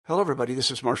Hello, everybody. This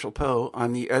is Marshall Poe.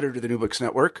 I'm the editor of the New Books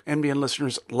Network. NBN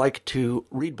listeners like to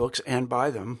read books and buy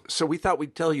them. So we thought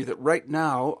we'd tell you that right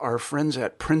now, our friends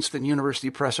at Princeton University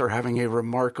Press are having a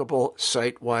remarkable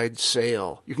site-wide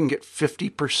sale. You can get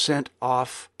 50%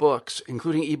 off books,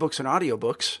 including ebooks and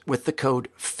audiobooks, with the code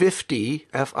 50,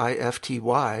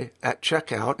 F-I-F-T-Y, at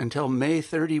checkout until May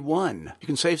 31. You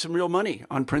can save some real money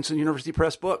on Princeton University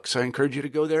Press books. I encourage you to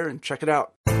go there and check it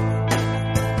out.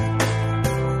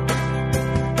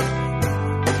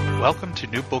 Welcome to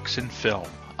New Books in Film.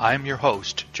 I am your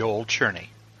host, Joel Cherney.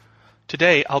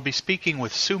 Today I'll be speaking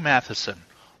with Sue Matheson,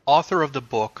 author of the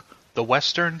book The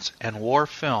Westerns and War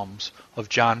Films of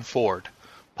John Ford,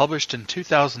 published in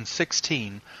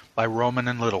 2016 by Rowman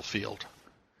and Littlefield.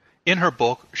 In her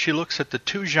book, she looks at the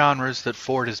two genres that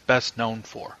Ford is best known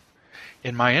for.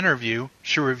 In my interview,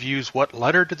 she reviews what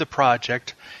led her to the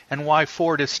project and why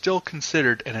Ford is still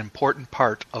considered an important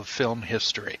part of film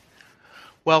history.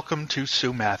 Welcome to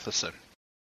Sue Matheson.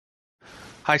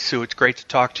 Hi, Sue. It's great to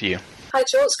talk to you. Hi,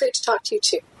 Joel. It's great to talk to you,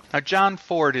 too. Now, John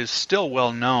Ford is still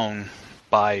well known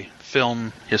by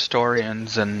film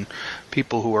historians and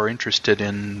people who are interested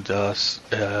in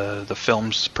the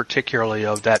films, particularly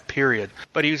of that period.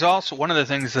 But he's also, one of the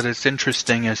things that is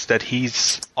interesting is that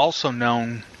he's also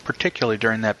known, particularly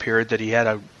during that period, that he had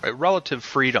a relative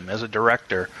freedom as a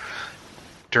director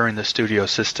during the studio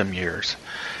system years.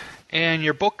 And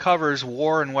your book covers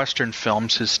war and Western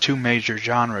films, his two major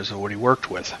genres of what he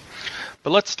worked with.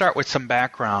 But let's start with some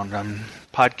background.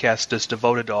 Podcast is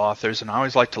devoted to authors, and I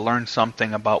always like to learn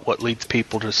something about what leads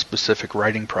people to specific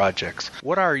writing projects.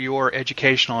 What are your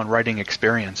educational and writing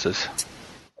experiences?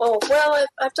 Oh, well,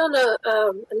 I've done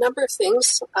a number of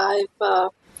things.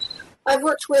 I've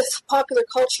worked with popular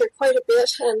culture quite a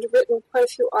bit and written quite a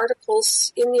few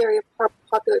articles in the area of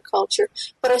popular culture.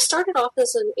 But I started off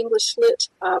as an English lit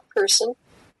person.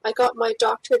 I got my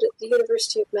doctorate at the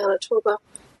University of Manitoba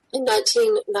in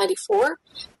 1994.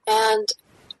 And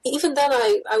even then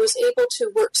I was able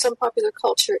to work some popular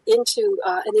culture into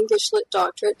an English lit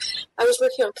doctorate. I was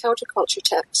working on counterculture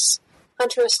texts.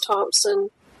 Hunter S.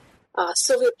 Thompson,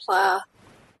 Sylvia Plath,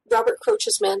 Robert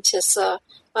Croce's Mantissa.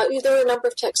 There were a number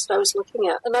of texts that I was looking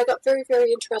at, and I got very,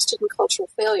 very interested in cultural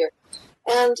failure.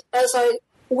 And as I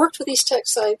worked with these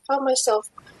texts, I found myself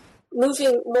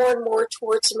moving more and more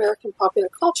towards American popular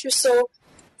culture. So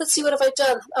let's see, what have I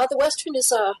done? The Western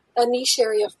is a niche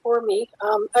area for me.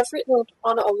 I've written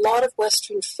on a lot of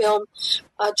Western film,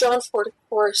 John Ford, of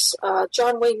course,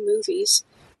 John Wayne movies.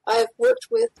 I've worked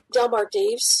with Delmar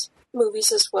Daves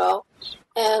movies as well,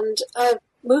 and I've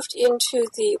moved into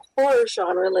the horror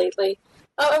genre lately.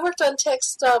 I worked on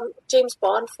text, James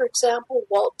Bond, for example,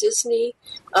 Walt Disney,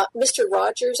 Mr.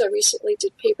 Rogers. I recently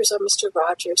did papers on Mr.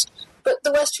 Rogers. But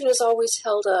the Western has always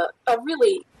held a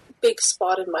really big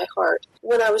spot in my heart.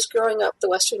 When I was growing up, the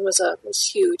Western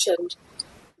was huge, and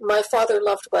my father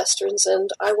loved Westerns, and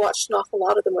I watched an awful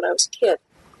lot of them when I was a kid.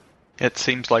 It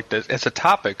seems like that as a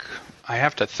topic, I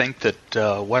have to think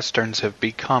that Westerns have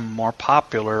become more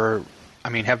popular. I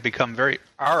mean,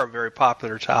 are a very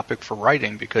popular topic for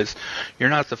writing, because you're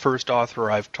not the first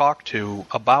author I've talked to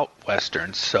about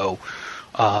Westerns. So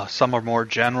some are more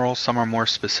general, some are more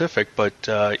specific, but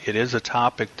it is a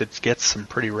topic that gets some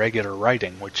pretty regular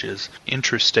writing, which is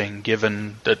interesting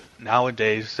given that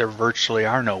nowadays there virtually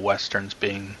are no Westerns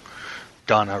being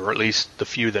done, or at least the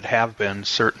few that have been.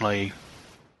 Certainly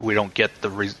we don't get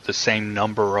the same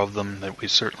number of them that we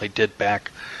certainly did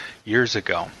back years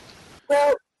ago.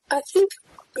 Well, I think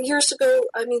years ago,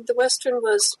 the Western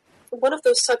was one of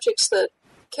those subjects that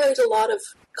carried a lot of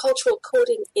cultural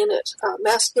coding in it,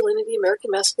 masculinity,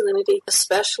 American masculinity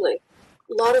especially.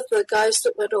 A lot of the guys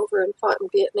that went over and fought in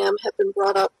Vietnam have been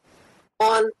brought up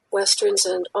on Westerns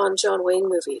and on John Wayne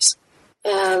movies,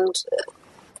 and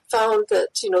found that,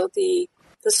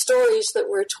 the stories that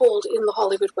were told in the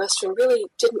Hollywood Western really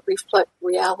didn't reflect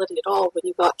reality at all when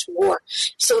you got to war.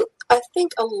 So I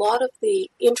think a lot of the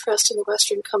interest in the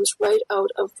Western comes right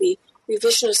out of the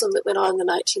revisionism that went on in the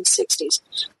 1960s,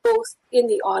 both in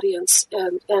the audience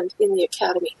and in the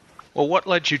academy. Well, what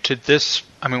led you to this?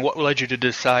 What led you to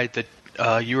decide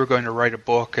that you were going to write a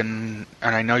book? And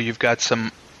I know you've got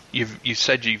some. You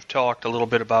said you've talked a little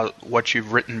bit about what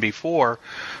you've written before,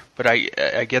 but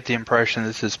I get the impression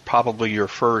this is probably your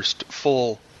first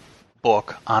full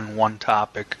book on one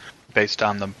topic based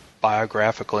on the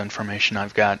biographical information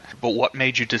I've got. But what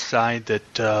made you decide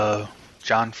that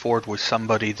John Ford was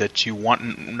somebody that you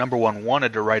number one,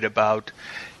 wanted to write about,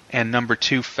 and number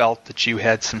two, felt that you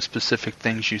had some specific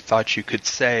things you thought you could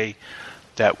say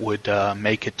that would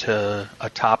make it a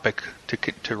topic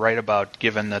to write about,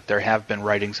 given that there have been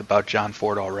writings about John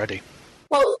Ford already?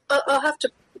 Well, I'll have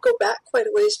to go back quite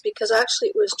a ways because actually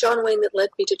it was John Wayne that led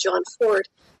me to John Ford,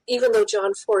 even though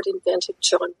John Ford invented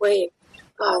John Wayne.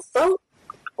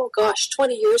 About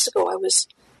 20 years ago, I was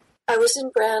in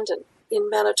Brandon, in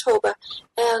Manitoba,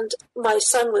 and my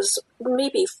son was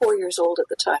maybe 4 years old at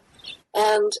the time,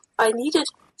 and I needed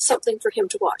something for him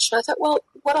to watch. And I thought, well,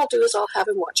 what I'll do is I'll have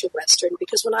him watch a Western,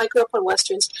 because when I grew up on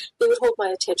Westerns, they would hold my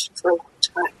attention for a long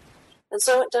time. And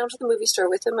so I went down to the movie store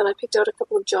with him, and I picked out a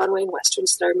couple of John Wayne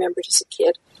Westerns that I remembered as a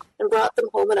kid, and brought them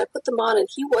home, and I put them on, and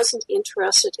he wasn't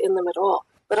interested in them at all.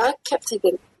 But I kept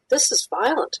thinking, this is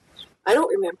violent. I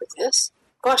don't remember this.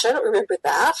 Gosh, I don't remember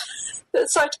that.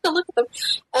 So I took a look at them,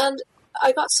 and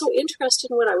I got so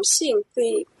interested in what I was seeing.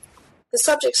 The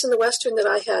subjects in the Western that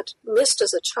I had missed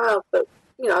as a child, but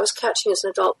I was catching as an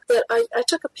adult, that I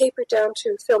took a paper down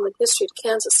to Film and History to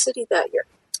Kansas City that year,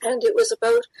 and it was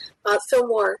about film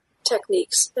noir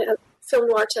techniques in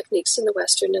the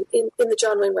Western, and in the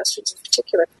John Wayne Westerns in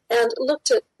particular, and looked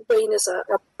at Wayne as a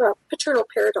paternal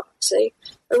paradox, a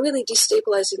really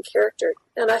destabilizing character,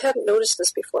 and I hadn't noticed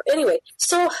this before. Anyway,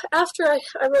 so after I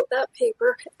wrote that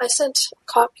paper, I sent a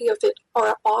copy of it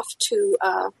off to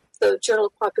the Journal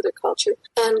of Popular Culture,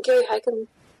 and Gary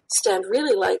Heikenstand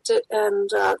really liked it, and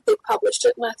they published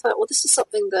it, and I thought, well, this is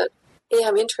something that A,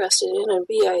 I'm interested in, and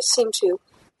B, I seem to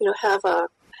have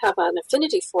an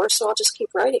affinity for, so I'll just keep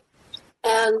writing.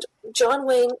 And John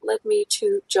Wayne led me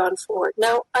to John Ford.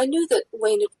 Now, I knew that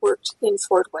Wayne had worked in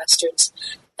Ford Westerns,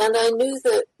 and I knew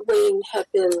that Wayne had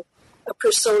been a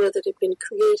persona that had been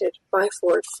created by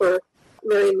Ford for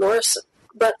Marion Morrison,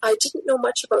 but I didn't know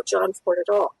much about John Ford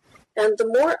at all. And the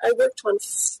more I worked on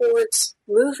Ford's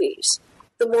movies,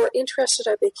 the more interested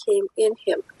I became in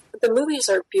him. The movies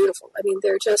are beautiful. I mean,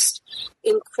 they're just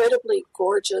incredibly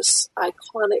gorgeous,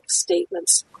 iconic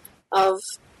statements of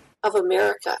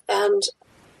America. And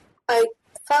I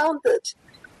found that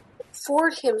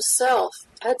Ford himself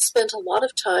had spent a lot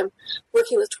of time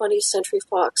working with 20th Century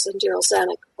Fox and Darryl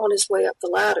Zanuck on his way up the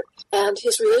ladder. And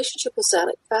his relationship with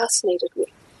Zanuck fascinated me.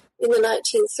 In the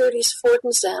 1930s, Ford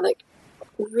and Zanuck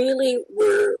really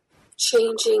were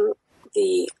changing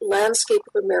the landscape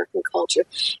of American culture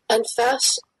and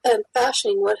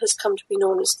fashioning what has come to be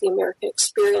known as the American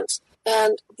experience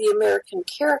and the American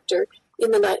character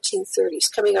in the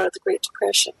 1930s, coming out of the Great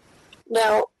Depression.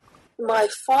 Now, my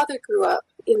father grew up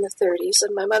in the 30s,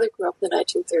 and my mother grew up in the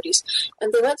 1930s,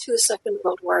 and they went through the Second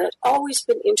World War, and I'd always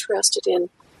been interested in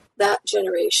that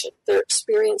generation, their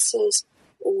experiences,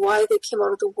 why they came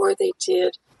out of the war they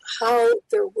did, how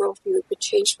their worldview had been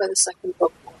changed by the Second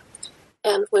World War.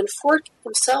 And when Ford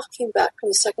himself came back from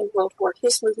the Second World War,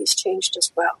 his movies changed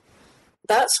as well.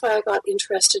 That's why I got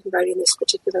interested in writing this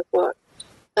particular book.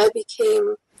 I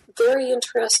became very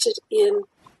interested in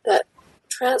that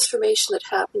transformation that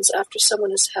happens after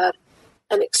someone has had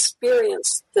an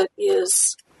experience that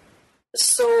is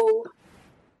so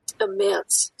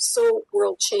immense, so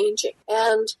world-changing.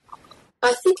 And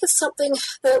I think it's something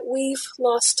that we've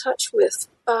lost touch with.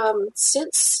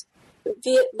 Since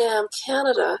Vietnam,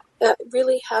 Canada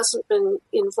really hasn't been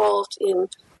involved in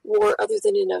war other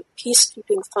than in a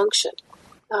peacekeeping function.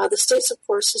 The States, of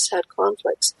course, has had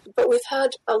conflicts, but we've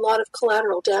had a lot of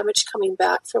collateral damage coming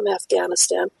back from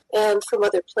Afghanistan and from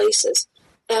other places.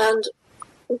 And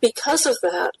because of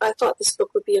that, I thought this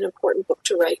book would be an important book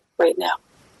to write right now.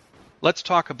 Let's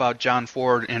talk about John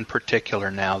Ford in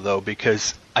particular now, though,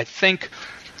 because I think,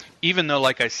 even though,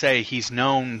 like I say, he's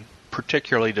known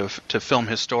particularly to film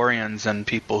historians and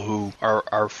people who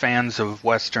are fans of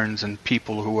Westerns and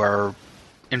people who are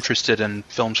interested in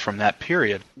films from that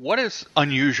period. What is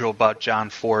unusual about John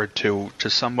Ford to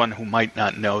someone who might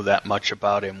not know that much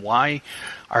about him? Why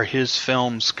are his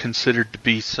films considered to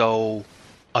be so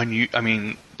unusual? I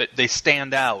mean, they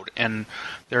stand out, and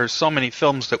there are so many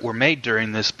films that were made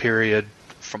during this period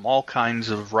from all kinds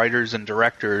of writers and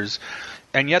directors,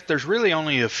 and yet there's really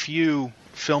only a few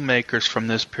filmmakers from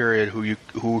this period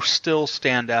who still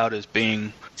stand out as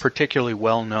being particularly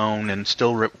well known and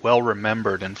still well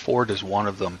remembered, and Ford is one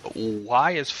of them.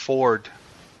 Why is Ford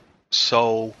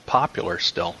so popular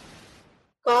still?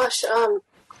 Gosh,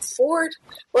 Ford.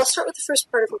 Well, I'll start with the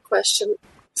first part of your question.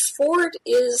 Ford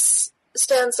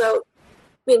stands out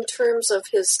in terms of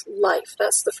his life.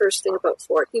 That's the first thing about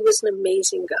Ford. He was an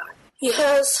amazing guy. He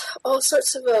has all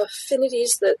sorts of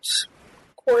affinities that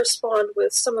correspond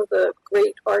with some of the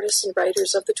great artists and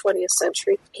writers of the 20th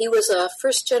century. He was a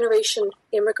first-generation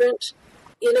immigrant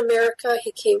in America.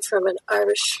 He came from an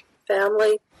Irish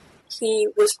family. He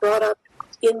was brought up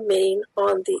in Maine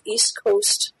on the east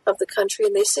coast of the country,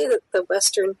 and they say that the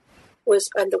West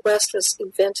was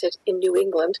invented in New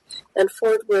England, and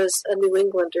Ford was a New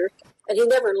Englander. And he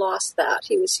never lost that.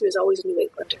 He was always a New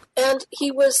Englander. And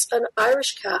he was an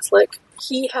Irish Catholic.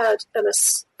 He had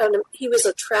he was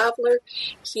a traveler.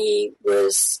 He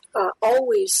was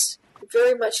always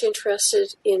very much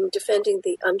interested in defending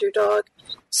the underdog.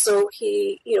 So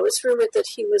it's rumored that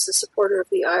he was a supporter of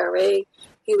the IRA.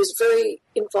 He was very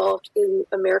involved in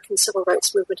American civil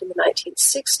rights movement in the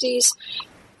 1960s.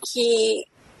 He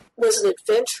was an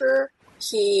adventurer.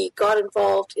 He got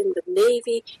involved in the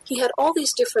Navy. He had all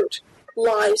these different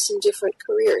lives and different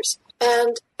careers.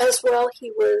 And as well,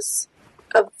 he was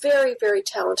a very, very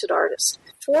talented artist.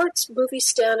 Ford's movie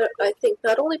stand out, I think,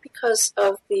 not only because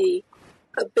of the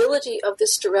ability of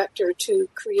this director to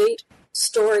create a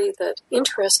story that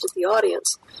interested the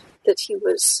audience that he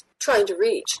was trying to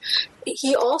reach,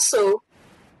 he also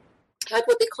had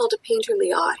what they called a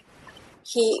painterly eye.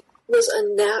 He was a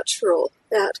natural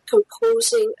at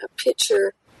composing a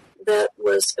picture that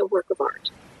was a work of art.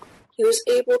 He was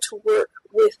able to work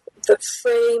with the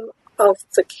frame of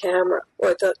the camera,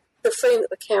 or the frame that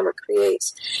the camera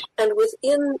creates. And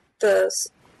within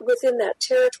that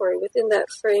territory, within that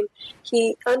frame,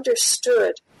 he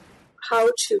understood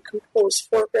how to compose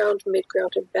foreground,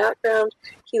 midground, and background.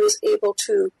 He was able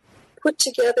to put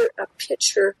together a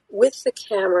picture with the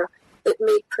camera that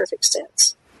made perfect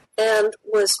sense and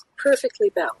was perfectly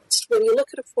balanced. When you look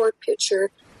at a Ford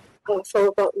picture from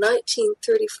about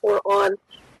 1934 on,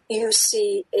 you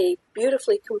see a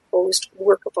beautifully composed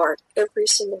work of art every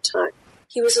single time.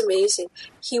 He was amazing.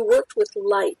 He worked with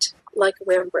light like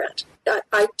Rembrandt.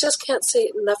 I just can't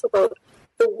say enough about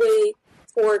the way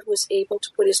Ford was able to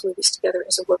put his movies together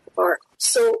as a work of art.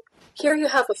 So here you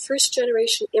have a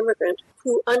first-generation immigrant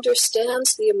who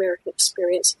understands the American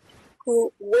experience,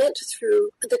 who went through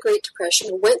the Great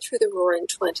Depression, went through the Roaring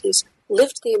 '20s,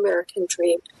 lived the American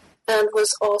dream, and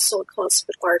was also a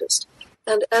consummate artist.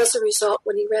 And as a result,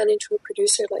 when he ran into a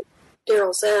producer like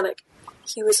Darryl Zanuck,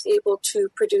 he was able to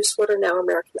produce what are now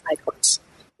American icons.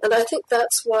 And I think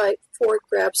that's why Ford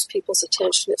grabs people's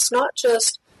attention. It's not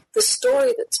just the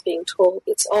story that's being told,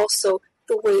 it's also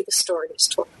the way the story is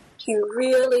told. He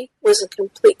really was in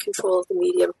complete control of the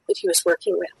medium that he was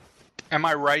working with. Am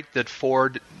I right that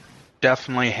Ford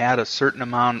definitely had a certain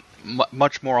amount,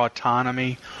 much more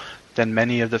autonomy than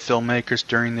many of the filmmakers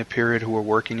during the period who were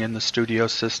working in the studio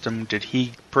system? Did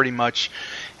he pretty much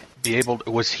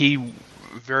was he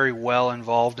very well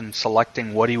involved in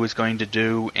selecting what he was going to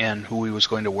do and who he was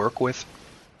going to work with?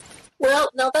 Well,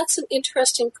 now that's an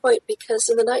interesting point, because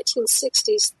in the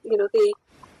 1960s,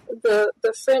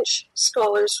 the French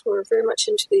scholars were very much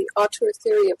into the auteur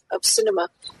theory of cinema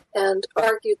and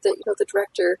argued that, the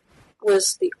director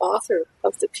was the author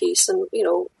of the piece and,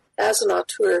 as an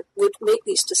auteur would make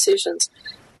these decisions.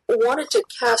 I wanted to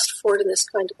cast Ford in this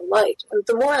kind of a light. And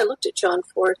the more I looked at John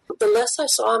Ford, the less I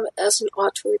saw him as an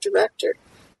auteur director.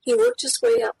 He worked his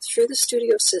way up through the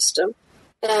studio system,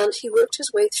 and he worked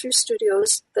his way through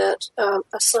studios that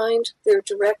assigned their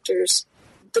directors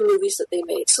the movies that they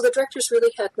made. So the directors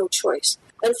really had no choice.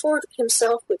 And Ford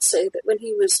himself would say that when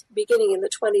he was beginning in the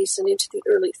 20s and into the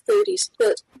early 30s,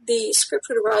 that the script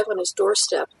would arrive on his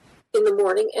doorstep in the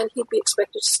morning and he'd be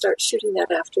expected to start shooting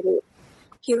that afternoon.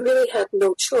 He really had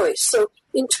no choice. So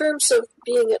in terms of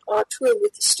being an auteur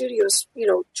with the studios,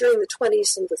 during the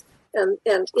 20s and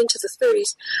into the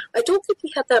 30s, I don't think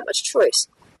he had that much choice.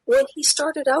 When he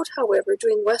started out, however,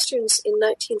 doing westerns in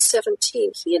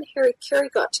 1917, he and Harry Carey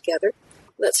got together.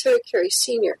 That's Harry Carey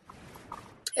Sr.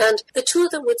 And the two of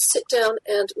them would sit down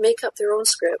and make up their own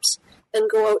scripts and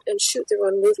go out and shoot their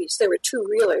own movies. There were two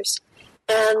reelers.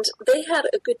 And they had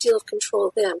a good deal of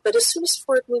control then. But as soon as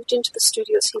Ford moved into the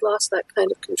studios, he lost that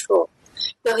kind of control.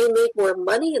 Now, he made more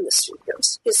money in the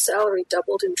studios. His salary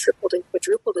doubled and tripled and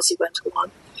quadrupled as he went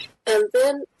along. And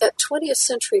then at 20th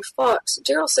Century Fox,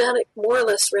 Darryl Zanuck more or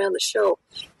less ran the show.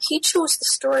 He chose the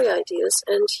story ideas,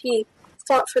 and he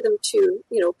fought for them to,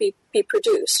 be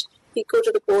produced. He'd go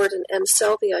to the board and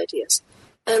sell the ideas.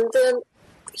 And then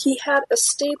he had a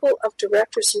stable of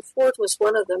directors, and Ford was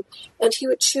one of them, and he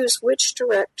would choose which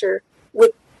director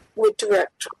would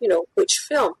direct, which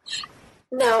film.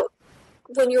 Now,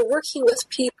 when you're working with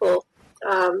people,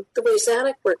 the way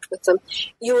Zanuck worked with them,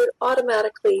 you would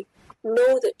automatically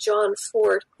know that John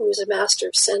Ford, who was a master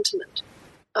of sentiment,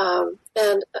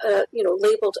 and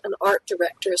labeled an art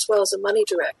director as well as a money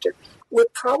director,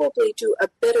 would probably do a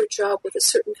better job with a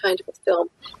certain kind of a film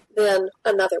than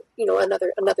another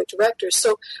director.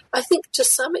 So I think to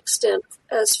some extent,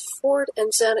 as Ford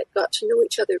and Zanuck got to know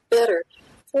each other better,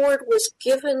 Ford was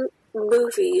given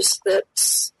movies that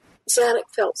Zanuck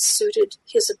felt suited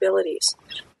his abilities.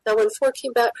 Now, when Ford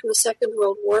came back from the Second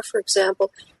World War, for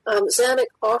example, Zanuck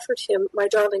offered him My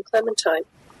Darling Clementine,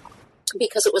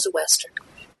 because it was a Western.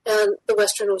 And the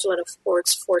Western was one of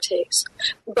Ford's fortes.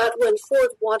 But when Ford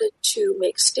wanted to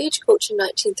make Stagecoach in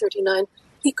 1939,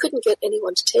 he couldn't get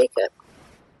anyone to take it.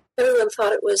 Everyone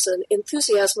thought it was an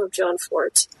enthusiasm of John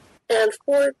Ford's. And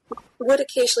Ford would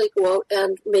occasionally go out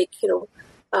and make,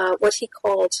 what he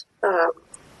called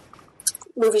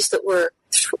movies that were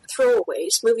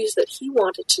throwaways, movies that he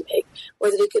wanted to make,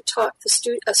 or that he could talk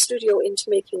a studio into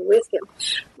making with him.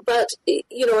 But,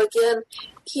 again,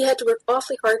 he had to work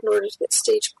awfully hard in order to get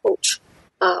Stagecoach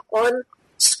on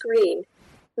screen.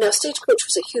 Now, Stagecoach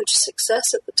was a huge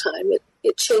success at the time.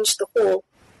 It changed the whole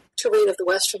terrain of the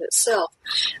Western itself.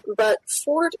 But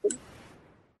Ford,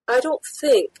 I don't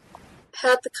think,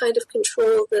 had the kind of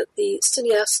control that the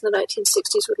cineasts in the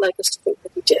 1960s would like us to think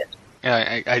that he did.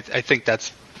 Yeah, I think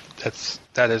that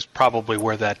is probably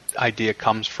where that idea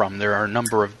comes from. There are a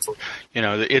number of,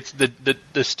 it's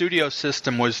the studio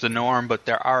system was the norm, but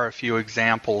there are a few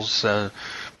examples.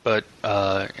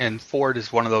 And Ford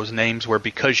is one of those names where,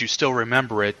 because you still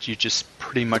remember it, you just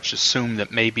pretty much assume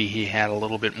that maybe he had a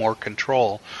little bit more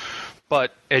control.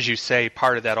 But as you say,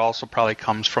 part of that also probably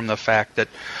comes from the fact that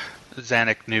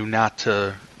Zanuck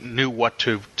knew what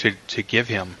to give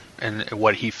him and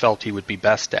what he felt he would be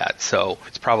best at. So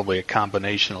it's probably a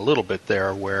combination a little bit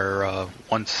there, where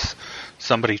once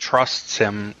somebody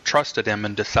trusted him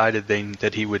and decided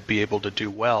that he would be able to do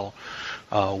well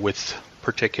with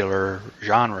particular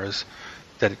genres,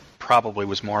 that it probably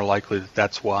was more likely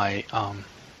that's why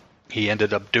he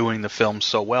ended up doing the film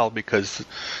so well, because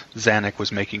Zanuck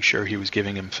was making sure he was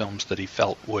giving him films that he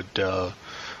felt would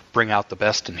bring out the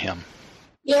best in him.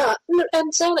 Yeah,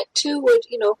 and Zanuck, too, would,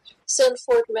 send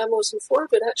Ford memos, and Ford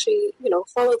would actually,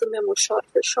 follow the memo shot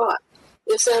for shot.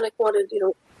 If Zanuck wanted,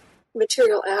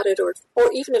 material added, or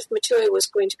even if material was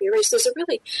going to be erased. There's a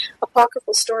really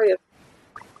apocryphal story of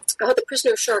The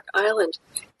Prisoner of Shark Island,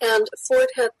 and Ford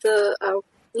had the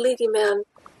leading man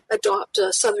adopt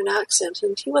a Southern accent,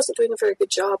 and he wasn't doing a very good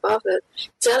job of it.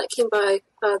 Zanuck came by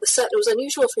the set. It was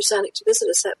unusual for Zanuck to visit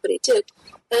a set, but he did.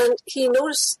 And he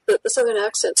noticed that the Southern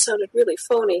accent sounded really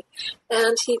phony,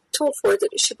 and he told Ford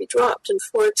that it should be dropped. And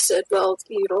Ford said, well, if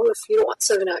you don't want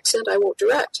Southern accent, I won't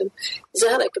direct. And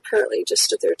Zanuck apparently just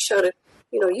stood there and shouted,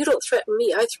 you don't threaten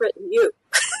me, I threaten you.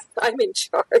 I'm in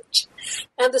charge.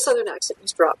 And the Southern accent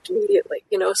was dropped immediately,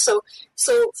 So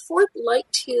Ford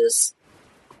liked his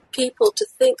people to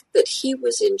think that he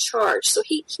was in charge. So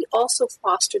he also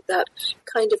fostered that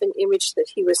kind of an image that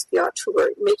he was the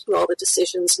auteur, making all the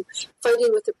decisions and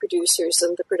fighting with the producers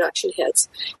and the production heads.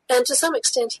 And to some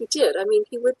extent he did. I mean,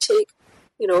 he would take,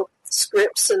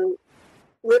 scripts and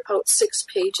rip out 6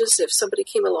 pages if somebody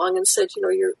came along and said,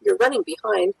 you're running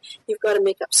behind, you've got to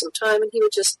make up some time, and he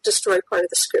would just destroy part of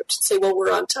the script and say, well,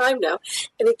 we're on time now,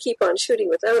 and he'd keep on shooting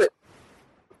without it.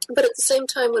 But at the same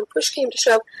time, when push came to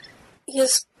shove,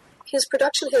 his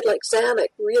production head, like Zanuck,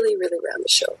 really, really ran the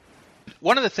show.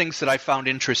 One of the things that I found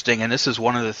interesting, and this is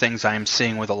one of the things I'm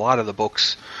seeing with a lot of the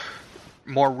books,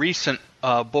 more recent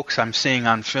books I'm seeing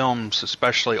on films,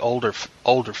 especially older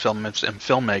films and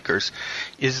filmmakers,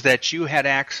 is that you had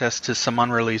access to some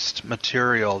unreleased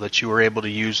material that you were able to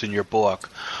use in your book.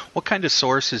 What kind of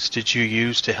sources did you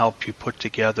use to help you put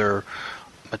together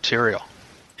material?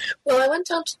 Well, I went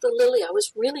down to the Lilly. I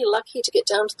was really lucky to get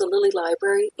down to the Lilly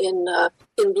Library in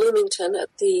Bloomington at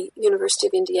the University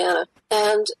of Indiana.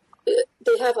 And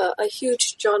they have a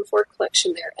huge John Ford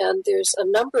collection there. And there's a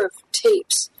number of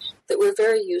tapes that were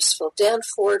very useful. Dan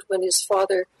Ford, when his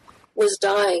father was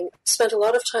dying, spent a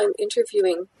lot of time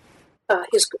interviewing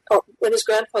when his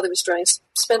grandfather was dying,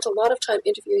 spent a lot of time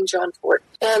interviewing John Ford.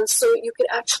 And so you could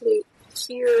actually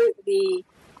hear the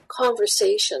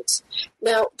conversations.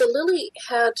 Now, the Lilly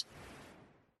had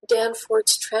Dan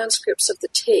Ford's transcripts of the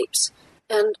tapes,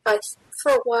 and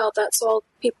for a while that's all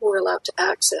people were allowed to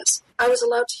access. I was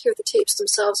allowed to hear the tapes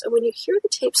themselves, and when you hear the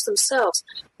tapes themselves,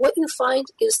 what you find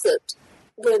is that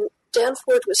when Dan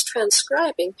Ford was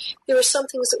transcribing, there were some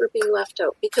things that were being left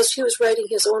out because he was writing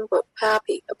his own book,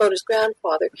 Pappy, about his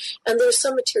grandfather, and there was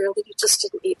some material that he just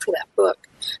didn't need for that book.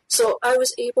 So I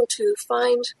was able to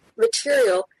find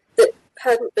material that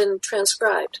hadn't been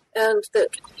transcribed, and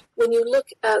that when you look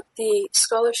at the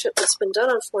scholarship that's been done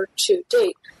on Ford to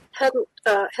date, hadn't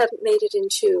made it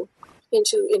into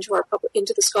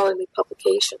the scholarly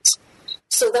publications.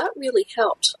 So that really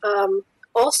helped.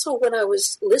 Also, when I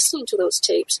was listening to those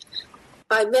tapes,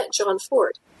 I met John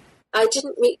Ford. I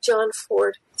didn't meet John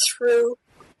Ford through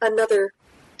another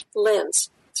lens,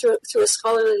 through a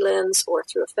scholarly lens or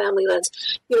through a family lens.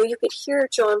 You could hear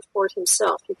John Ford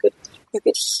himself. You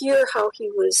could hear how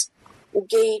he was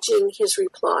gauging his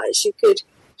replies. You could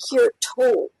hear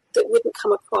tone. that wouldn't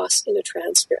come across in a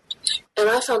transcript. And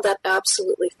I found that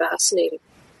absolutely fascinating,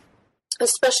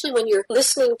 especially when you're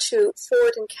listening to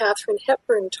Ford and Katharine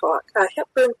Hepburn talk.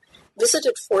 Hepburn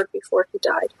visited Ford before he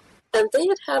died, and they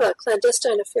had had a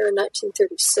clandestine affair in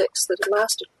 1936 that had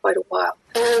lasted quite a while.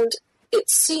 And it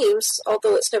seems,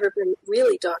 although it's never been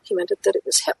really documented, that it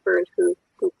was Hepburn who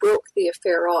broke the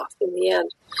affair off in the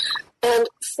end. And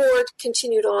Ford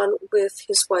continued on with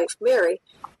his wife, Mary.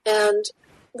 And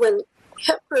when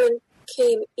Hepburn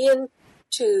came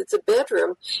into the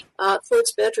bedroom,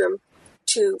 Ford's bedroom,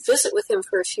 to visit with him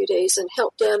for a few days and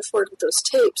help Dan Ford with those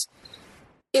tapes,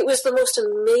 it was the most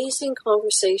amazing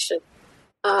conversation.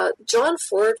 John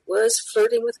Ford was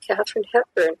flirting with Katharine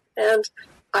Hepburn, and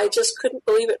I just couldn't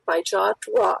believe it. My jaw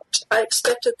dropped. I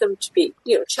expected them to be,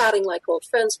 chatting like old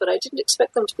friends, but I didn't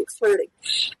expect them to be flirting.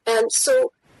 And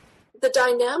so the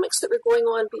dynamics that were going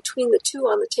on between the two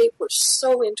on the tape were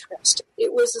so interesting.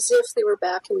 It was as if they were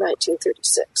back in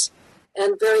 1936,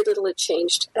 and very little had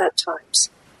changed at times.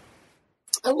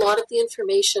 A lot of the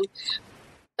information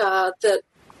that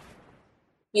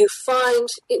you find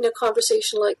in a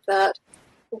conversation like that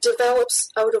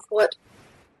develops out of what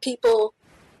people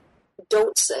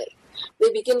don't say.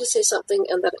 They begin to say something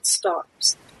and then it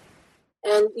stops.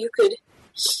 And you could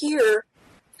hear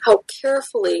how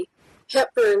carefully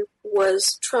Hepburn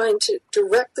was trying to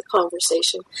direct the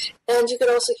conversation, and you could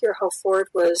also hear how Ford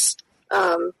was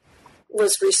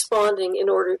responding in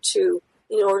order to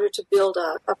build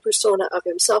a persona of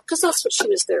himself, because that's what she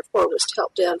was there for, was to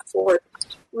help Dan Ford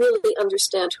really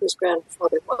understand who his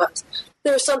grandfather was.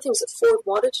 There were some things that Ford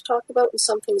wanted to talk about and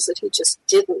some things that he just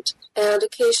didn't. And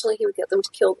occasionally he would get them to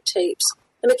kill the tapes.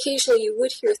 And occasionally you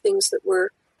would hear things that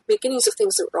were beginnings of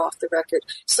things that were off the record.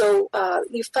 So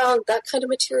you found that kind of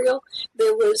material.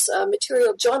 There was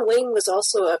material. John Wayne was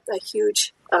also a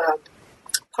huge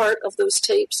part of those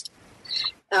tapes.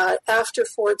 After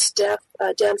Ford's death,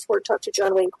 Dan Ford talked to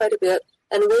John Wayne quite a bit,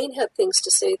 and Wayne had things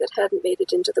to say that hadn't made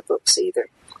it into the books either.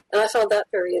 And I found that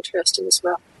very interesting as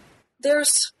well. There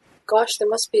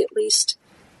must be at least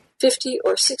 50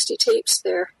 or 60 tapes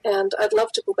there, and I'd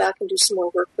love to go back and do some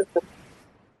more work with them.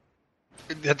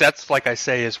 That's, like I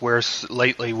say, is where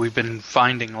lately we've been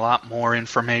finding a lot more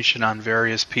information on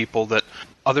various people that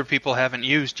other people haven't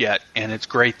used yet, and it's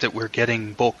great that we're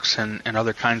getting books and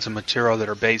other kinds of material that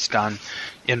are based on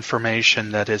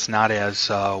information that is not as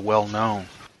well known.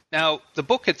 Now, the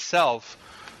book itself,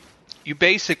 you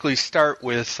basically start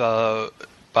with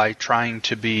by trying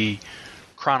to be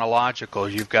chronological.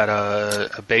 You've got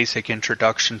a basic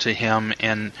introduction to him,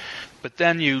 but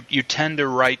then you tend to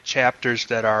write chapters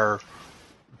that are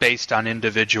based on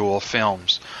individual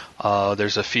films.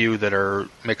 There's a few that are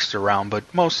mixed around, but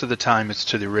most of the time it's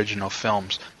to the original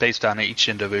films, based on each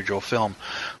individual film.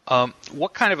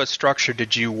 What kind of a structure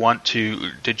did you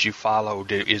follow?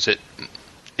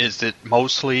 Is it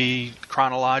mostly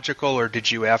chronological, or did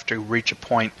you, after reach a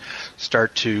point,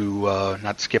 start to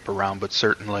not skip around, but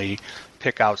certainly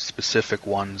pick out specific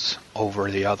ones over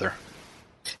the other?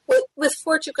 Well, with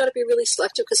Ford, you've got to be really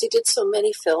selective because he did so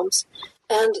many films,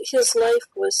 and his life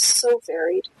was so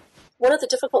varied. One of the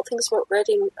difficult things about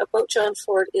writing about John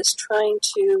Ford is trying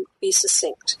to be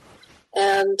succinct.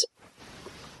 And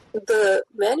the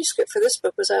manuscript for this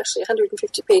book was actually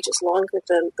 150 pages longer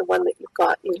than the one that you've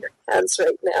got in your hands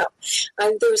right now.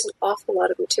 There was an awful lot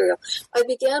of material. I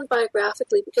began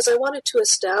biographically because I wanted to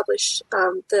establish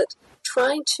that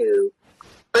trying to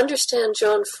understand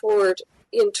John Ford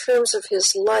in terms of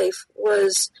his life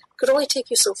could only take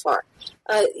you so far.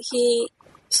 He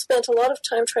spent a lot of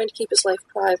time trying to keep his life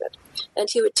private, and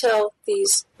he would tell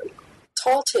these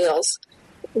tall tales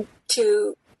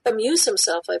to amuse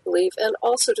himself, I believe, and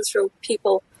also to throw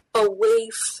people away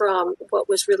from what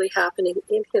was really happening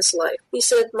in his life. He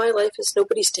said, "My life is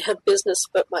nobody's damn business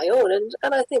but my own,"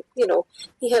 and I think,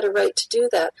 he had a right to do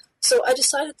that. So I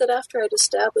decided that after I'd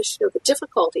established, the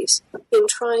difficulties in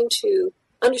trying to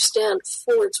understand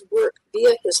Ford's work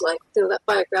via his life, that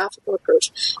biographical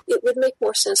approach, it would make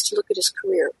more sense to look at his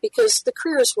career, because the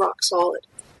career is rock solid.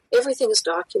 Everything is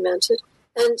documented,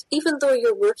 and even though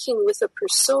you're working with a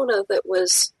persona that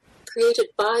was created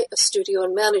by a studio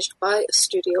and managed by a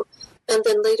studio, and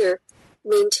then later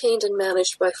maintained and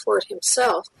managed by Ford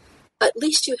himself, at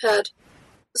least you had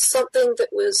something that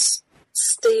was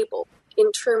stable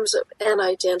in terms of an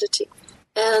identity.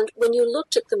 And when you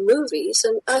looked at the movies,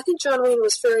 and I think John Wayne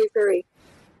was very, very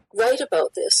right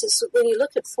about this, is that when you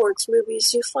look at Ford's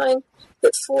movies, you find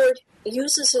that Ford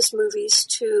uses his movies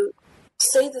to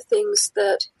say the things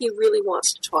that he really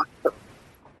wants to talk about.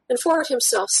 And Ford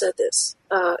himself said this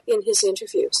in his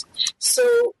interviews.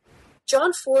 So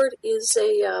John Ford is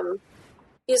a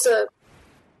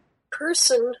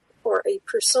person, or a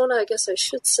persona, I guess I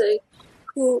should say,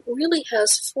 who really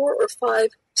has 4 or 5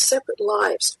 separate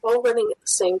lives all running at the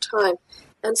same time.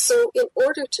 And so in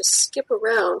order to skip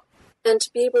around and to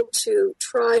be able to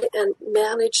try and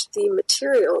manage the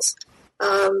materials,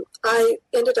 I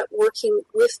ended up working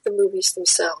with the movies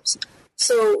themselves.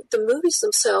 So the movies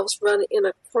themselves run in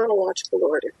a chronological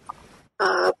order,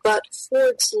 but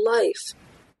Ford's life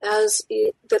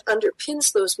that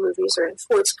underpins those movies, or in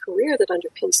Ford's career that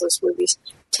underpins those movies,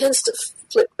 tends to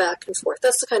flip back and forth.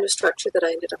 That's the kind of structure that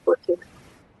I ended up working with.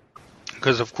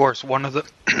 Because, of course, one of the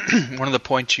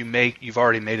points you've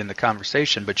already made in the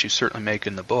conversation, but you certainly make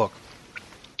in the book,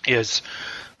 is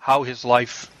how his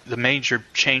life, the major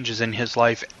changes in his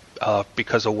life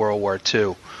because of World War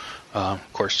II.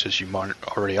 Of course, as you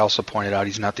already also pointed out,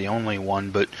 he's not the only one,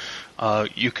 but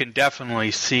you can definitely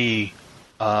see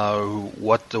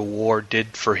what the war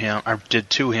did for him, or did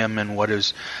to him, and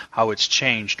how it's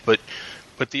changed. But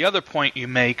the other point you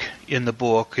make in the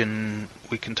book, and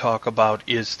we can talk about,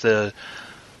 is the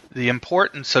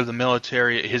importance of the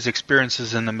military, his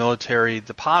experiences in the military,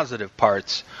 the positive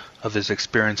parts of his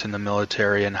experience in the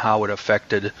military, and how it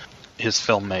affected his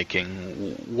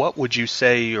filmmaking. What would you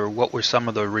say, or what were some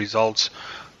of the results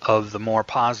of the more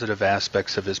positive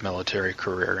aspects of his military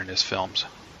career in his films?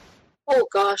 Oh,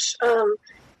 gosh.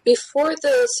 Before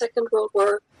the Second World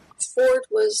War, Ford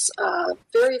was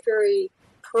very, very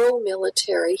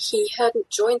pro-military. He hadn't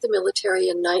joined the military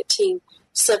in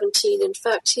 1917. In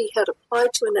fact, he had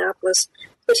applied to Annapolis,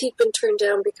 but he'd been turned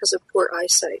down because of poor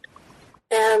eyesight.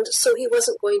 And so he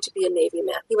wasn't going to be a Navy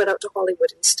man. He went out to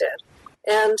Hollywood instead.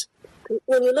 And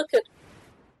when you look at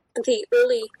the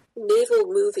early naval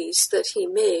movies that he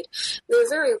made, they're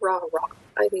very raw.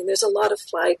 I mean, there's a lot of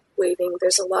flag waving,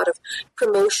 there's a lot of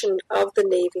promotion of the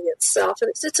Navy itself, and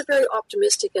it's a very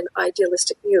optimistic and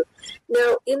idealistic view.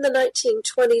 Now, in the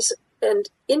 1920s and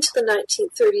into the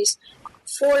 1930s,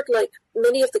 Ford, like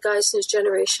many of the guys in his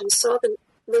generation, saw the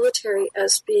military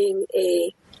as being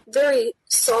a very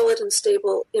solid and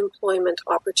stable employment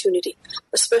opportunity,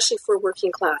 especially for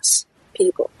working class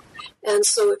people. And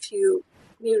so if you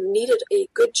needed a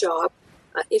good job,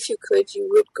 if you could, you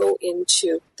would go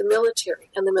into the military,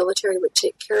 and the military would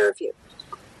take care of you.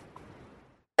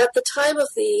 At the time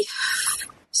of the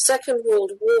Second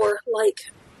World War,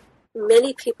 like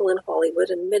many people in Hollywood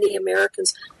and many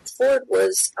Americans, Ford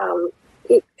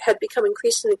had become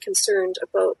increasingly concerned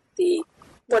about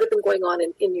what had been going on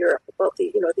in Europe, about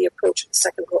the approach of the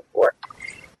Second World War.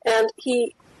 And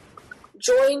he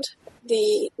joined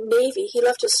the Navy. He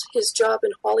left his job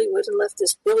in Hollywood and left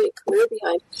this brilliant career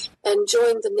behind, and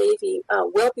joined the Navy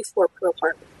well before Pearl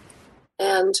Harbor.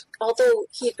 And although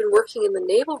he had been working in the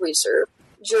Naval Reserve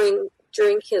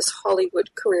during his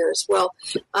Hollywood career as well,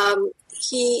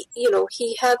 he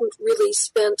hadn't really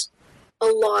spent a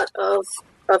lot of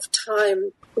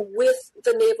time with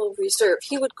the Naval Reserve.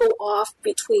 He would go off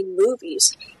between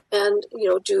movies and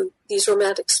do these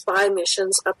romantic spy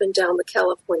missions up and down the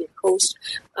California coast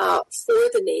for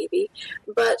the Navy,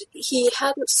 but he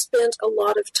hadn't spent a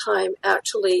lot of time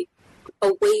actually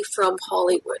away from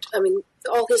Hollywood. I mean,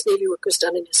 all his Navy work was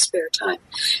done in his spare time.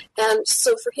 And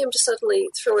so for him to suddenly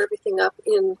throw everything up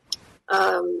in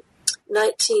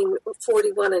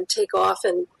 1941 and take off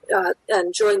and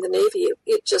join the Navy,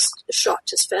 it just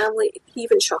shocked his family. He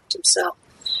even shocked himself.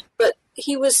 But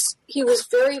he was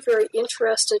very, very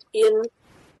interested in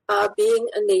being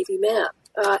a Navy man.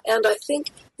 And I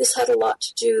think this had a lot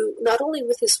to do not only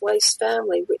with his wife's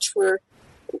family, which were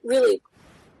really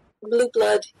blue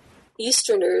blood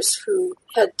Easterners who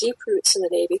had deep roots in the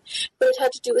Navy, but it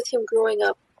had to do with him growing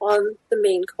up on the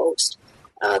Maine coast.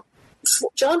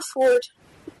 John Ford,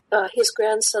 his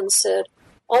grandson said,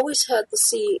 always had the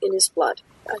sea in his blood.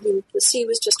 I mean, the sea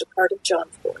was just a part of John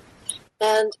Ford.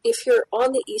 And if you're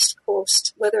on the East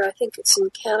Coast, whether I think it's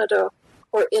in Canada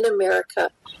or in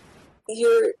America,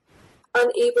 you're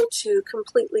unable to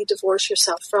completely divorce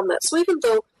yourself from that. So even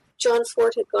though John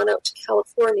Ford had gone out to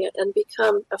California and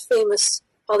become a famous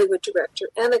Hollywood director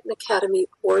and an Academy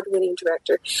Award-winning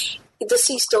director, the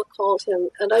sea still called him.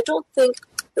 And I don't think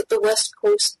that the West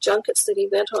Coast junkets that he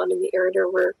went on in the area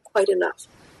were quite enough.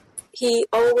 He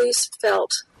always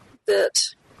felt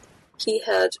that he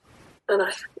had, and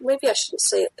maybe I shouldn't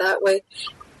say it that way,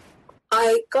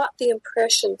 I got the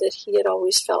impression that he had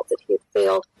always felt that he had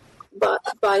failed, but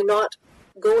by not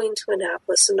going to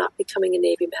Annapolis and not becoming a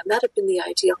Navy man. That had been the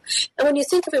ideal. And when you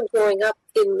think of him growing up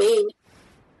in Maine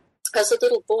as a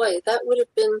little boy, that would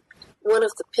have been one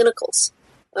of the pinnacles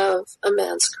of a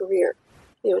man's career,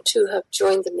 to have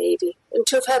joined the Navy and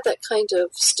to have had that kind of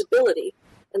stability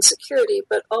and security,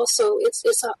 but also it's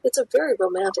a very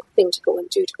romantic thing to go and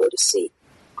do, to go to sea,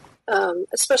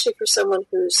 especially for someone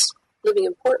who's living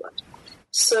in Portland.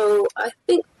 So I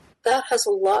think that has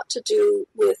a lot to do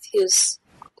with his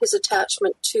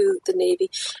attachment to the Navy.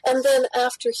 And then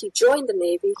after he joined the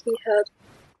Navy, he had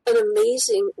an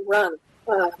amazing run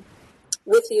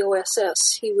with the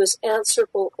OSS. He was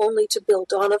answerable only to Bill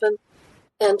Donovan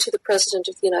and to the President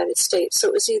of the United States. So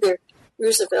it was either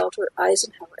Roosevelt or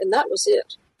Eisenhower, and that was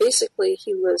it. Basically,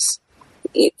 he was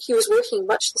working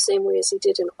much the same way as he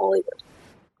did in Hollywood,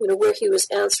 where he was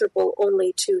answerable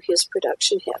only to his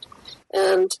production head.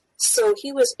 And so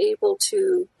he was able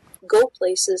to go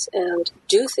places and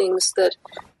do things that,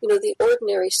 the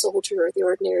ordinary soldier or the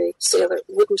ordinary sailor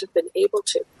wouldn't have been able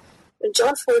to. And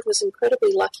John Ford was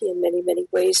incredibly lucky in many, many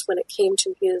ways when it came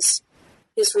to his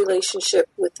relationship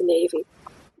with the Navy.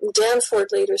 And Dan Ford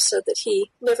later said that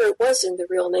he never was in the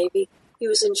real Navy. He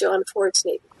was in John Ford's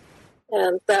Navy.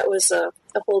 And that was a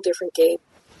whole different game.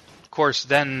 Of course,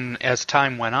 then as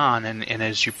time went on, and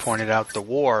as you pointed out, the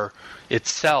war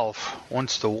itself,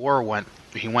 once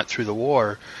he went through the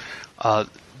war,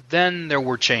 then there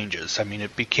were changes. I mean,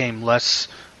 it became less,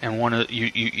 and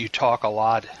you talk a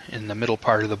lot in the middle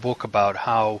part of the book about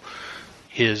how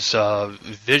his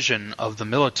vision of the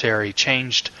military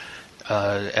changed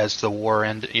as the war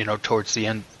ended, towards the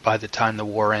end, by the time the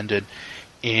war ended,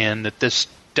 and that this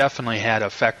definitely had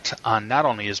effect on not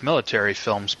only his military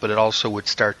films, but it also would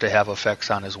start to have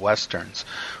effects on his westerns.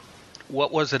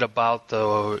 What was it about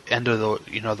the end of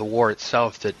the war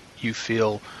itself that you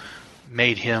feel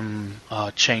made him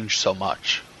change so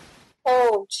much?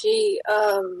 Oh, gee.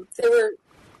 There were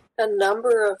a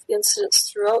number of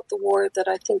incidents throughout the war that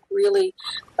I think really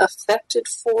affected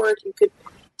Ford. You could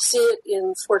see it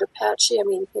in Fort Apache. I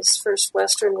mean, his first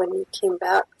Western when he came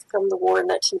back from the war in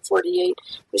 1948.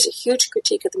 There's a huge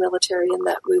critique of the military in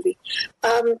that movie.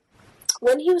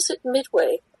 When he was at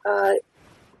Midway,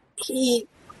 he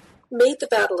made the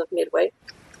Battle of Midway.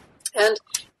 And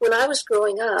when I was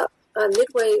growing up,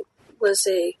 Midway was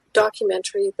a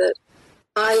documentary that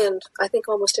I think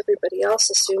almost everybody else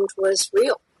assumed was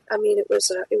real. I mean, it was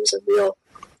a real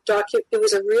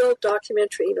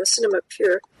documentary, cinema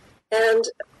pure. And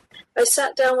I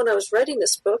sat down when I was writing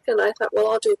this book, and I thought,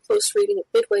 well, I'll do a close reading of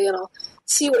Midway, and I'll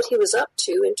see what he was up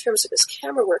to in terms of his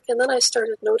camera work. And then I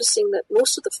started noticing that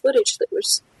most of the footage that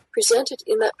was presented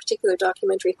in that particular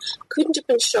documentary couldn't have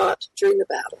been shot during the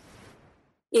battle,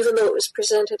 even though it was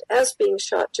presented as being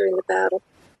shot during the battle.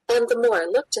 And the more I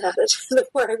looked at it, the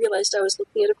more I realized I was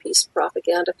looking at a piece of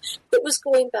propaganda that was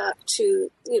going back to,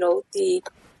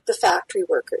 the factory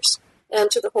workers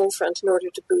and to the home front in order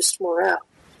to boost morale.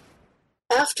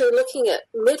 After looking at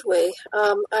Midway,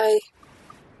 I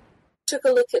took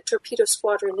a look at Torpedo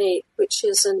Squadron 8, which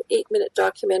is an 8-minute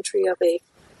documentary of a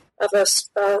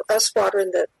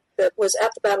squadron that was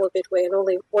at the Battle of Midway, and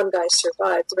only one guy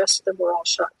survived. The rest of them were all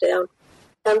shot down.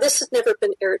 And this had never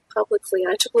been aired publicly.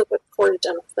 I took a look at what Ford had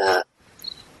done with that.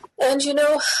 And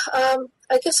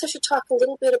I guess I should talk a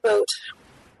little bit about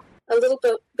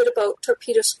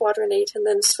Torpedo Squadron 8, and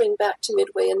then swing back to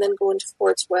Midway, and then go into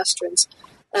Ford's Westerns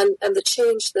and the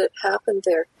change that happened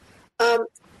there.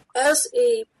 Let's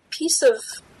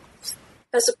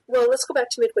go back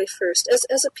to Midway first.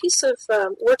 As a piece of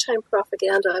wartime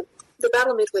propaganda, the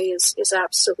Battle of Midway is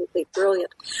absolutely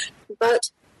brilliant.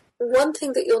 But one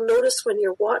thing that you'll notice when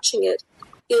you're watching it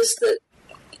is that,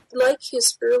 like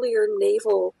his earlier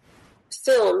naval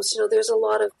films, there's a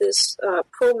lot of this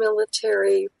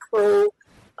pro-military,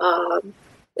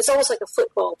 it's almost like a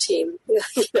football team,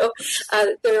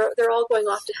 they're all going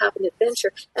off to have an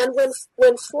adventure. And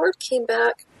when Ford came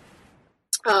back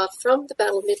from the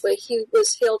Battle of Midway, he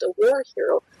was hailed a war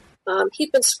hero.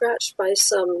 He'd been scratched by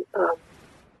some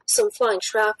flying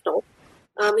shrapnel,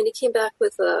 and he came back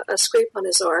with a scrape on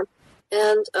his arm.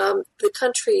 And the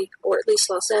country, or at least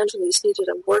Los Angeles, needed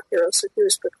a war hero, so he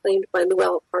was proclaimed by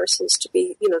Llewellyn Parsons to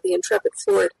be, the intrepid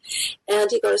Ford. And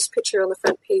he got his picture on the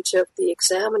front page of the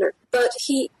Examiner. But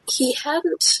the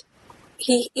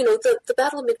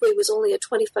Battle of Midway was only a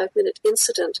 25-minute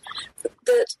incident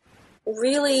that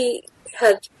really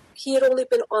he had only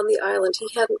been on the island. He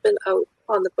hadn't been out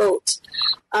on the boats.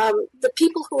 The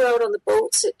people who were out on the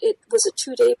boats, it was a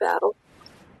 2-day battle.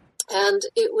 And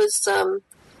it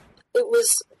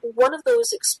was one of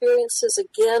those experiences,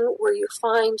 again, where you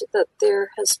find that there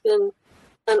has been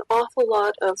an awful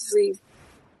lot of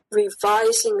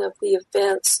revising of the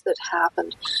events that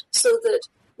happened, so that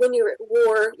when you're at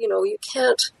war, you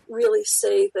can't really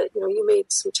say that, you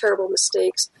made some terrible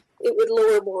mistakes. It would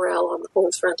lower morale on the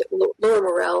home front. It would lower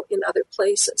morale in other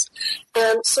places.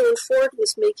 And so when Ford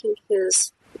was making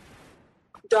his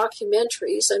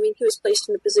documentaries. I mean, he was placed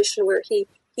in a position where he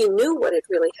knew what had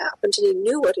really happened and he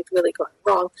knew what had really gone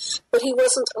wrong, but he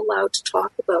wasn't allowed to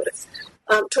talk about it.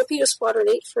 Torpedo Squadron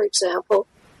 8, for example,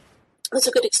 was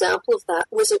a good example of that.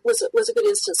 Was a good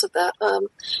instance of that. The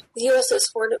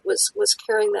USS Hornet was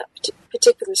carrying that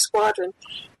particular squadron,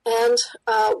 and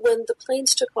when the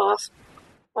planes took off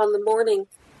on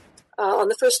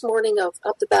the first morning of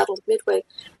the Battle of Midway,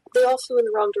 they all flew in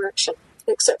the wrong direction,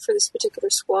 except for this particular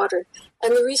squadron.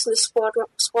 And the reason the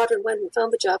squadron went and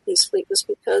found the Japanese fleet was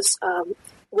because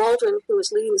Waldron, who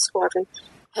was leading the squadron,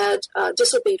 had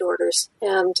disobeyed orders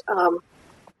and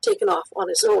taken off on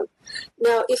his own.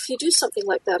 Now, if you do something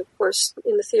like that, of course,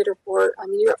 in the theater of war, I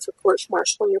mean, you're up for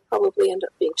court-martial and you'll probably end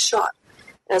up being shot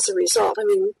as a result. I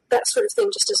mean, that sort of thing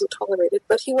just isn't tolerated.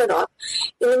 But he went on.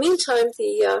 In the meantime,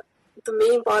 the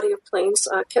main body of planes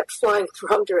kept flying in the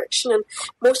wrong direction, and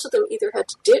most of them either had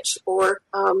to ditch or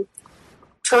when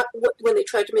they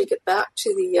tried to make it back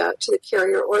to the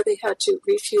carrier, or they had to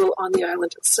refuel on the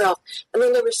island itself, and they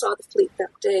never saw the fleet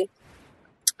that day.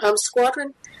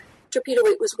 Squadron Torpedo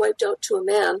 8 was wiped out to a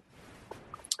man,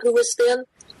 who was then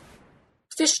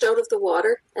fished out of the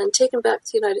water and taken back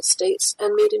to the United States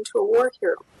and made into a war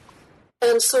hero.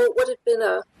 And so what had been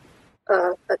a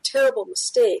terrible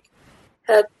mistake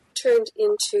had turned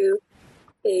into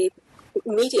a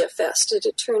media fest. It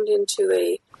had turned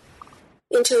into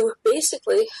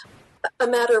basically a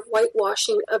matter of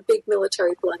whitewashing a big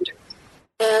military blunder.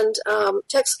 And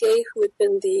Tex Gay, who had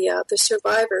been the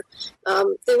survivor,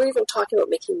 they were even talking about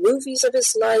making movies of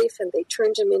his life, and they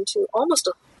turned him into almost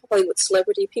a Hollywood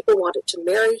celebrity. People wanted to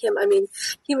marry him. I mean,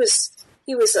 he was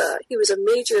a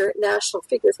major national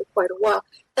figure for quite a while,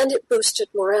 and it boosted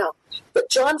morale. But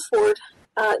John Ford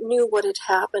knew what had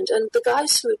happened, and the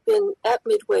guys who had been at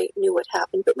Midway knew what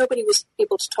happened, but nobody was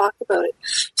able to talk about it.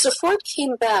 So Ford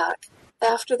came back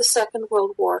after the Second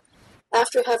World War,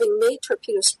 after having made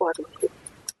Torpedo Squadron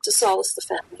to solace the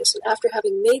families, and after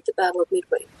having made the Battle of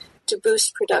Midway to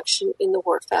boost production in the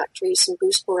war factories and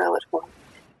boost morale at home.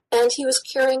 And he was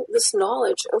carrying this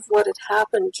knowledge of what had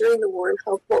happened during the war and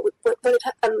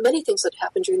and many things that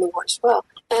happened during the war as well.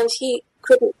 And he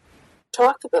couldn't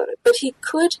talk about it, but he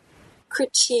could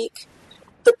critique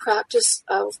the practice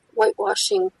of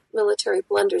whitewashing military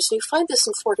blunders. And you find this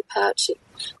in Fort Apache.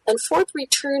 And Ford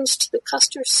returns to the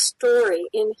Custer story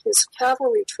in his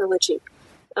Cavalry trilogy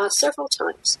several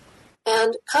times.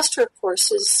 And Custer, of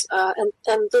course, is and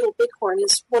Little Bighorn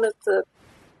is one of the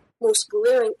most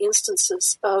glaring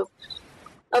instances of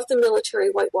the military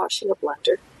whitewashing a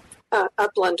blunder.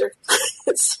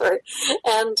 Sorry,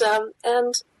 and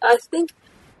I think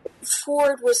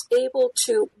Ford was able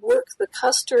to work the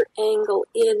Custer angle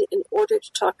in order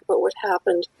to talk about what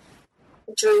happened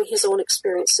during his own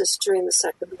experiences during the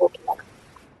Second World War.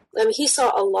 I mean, he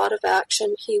saw a lot of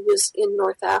action. He was in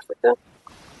North Africa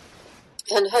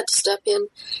and had to step in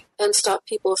and stop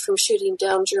people from shooting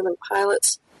down German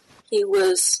pilots. He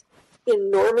was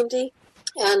in Normandy,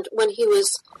 and when he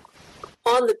was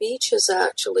on the beaches,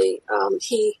 actually,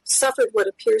 he suffered what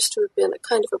appears to have been a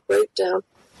kind of a breakdown,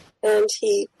 and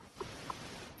he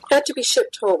had to be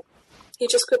shipped home. He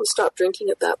just couldn't stop drinking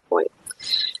at that point.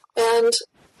 And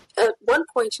at one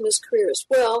point in his career as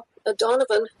well,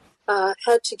 Donovan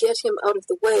had to get him out of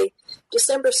the way.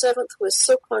 December 7th was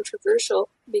so controversial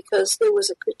because there was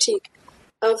a critique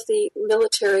of the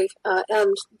military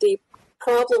and the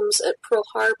problems at Pearl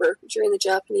Harbor during the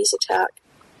Japanese attack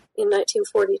in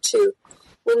 1942.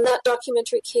 When that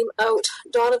documentary came out,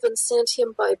 Donovan sent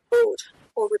him by boat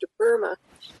over to Burma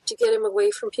to get him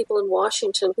away from people in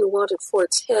Washington who wanted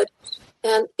Ford's head.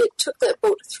 And it took that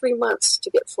boat 3 months to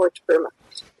get Ford to Burma.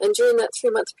 And during that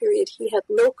 3-month period, he had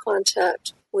no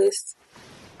contact with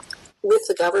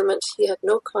the government. He had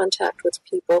no contact with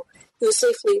people. He was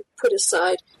safely put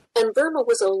aside. And Burma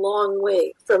was a long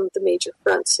way from the major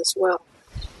fronts as well.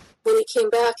 When he came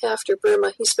back after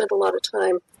Burma, he spent a lot of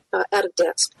time at a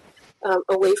desk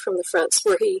away from the fronts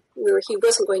where he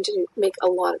wasn't going to make a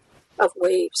lot of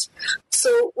waves.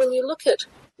 So when you look at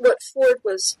what Ford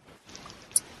was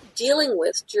dealing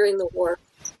with during the war,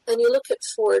 and you look at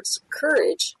Ford's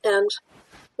courage, and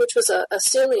which was a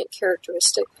salient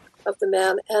characteristic of the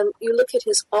man, and you look at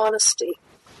his honesty.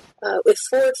 If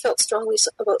Ford felt strongly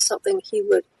about something, he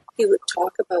would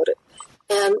talk about it,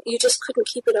 and you just couldn't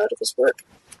keep it out of his work.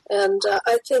 And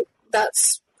I think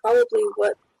that's probably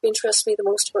what interests me the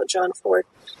most about John Ford,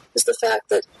 is the fact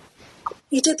that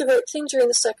he did the right thing during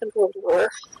the Second World War,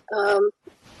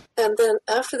 and then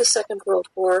after the Second World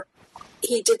War,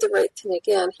 he did the right thing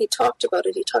again. He talked about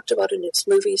it. He talked about it in his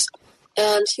movies,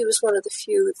 and he was one of the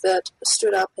few that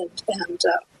stood up and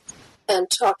and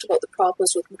talked about the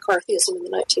problems with McCarthyism in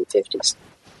the 1950s.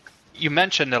 You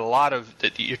mentioned that a lot of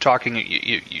that you talk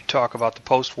about the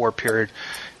post-war period,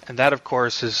 and that, of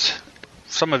course, is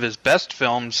some of his best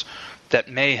films that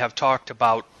may have talked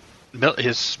about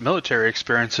his military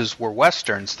experiences were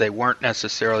westerns. They weren't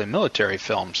necessarily military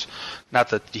films. Not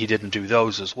that he didn't do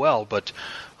those as well, but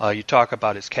you talk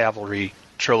about his cavalry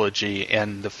trilogy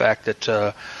and the fact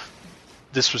that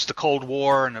this was the Cold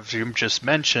War, and as you just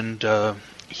mentioned,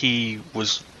 he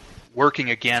was working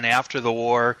again after the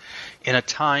war in a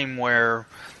time where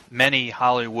many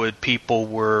Hollywood people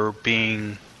were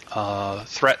being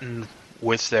threatened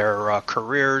with their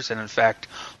careers, and in fact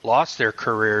lost their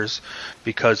careers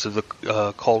because of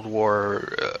the Cold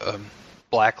War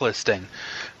blacklisting.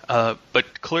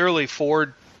 But clearly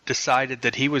Ford decided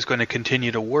that he was going to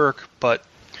continue to work, but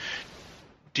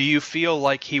do you feel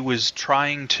like he was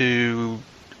trying to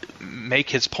make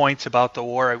his points about the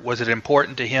war? Was it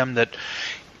important to him that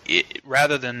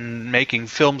rather than making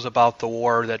films about the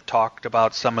war that talked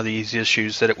about some of these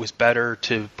issues, that it was better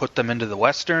to put them into the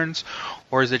westerns?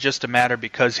 Or is it just a matter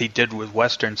because he did with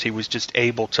westerns, he was just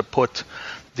able to put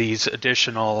these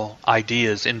additional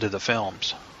ideas into the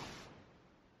films?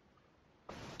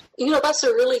 That's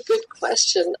a really good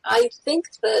question. I think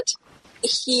that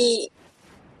he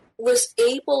was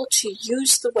able to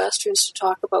use the westerns to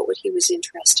talk about what he was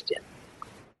interested in.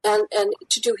 And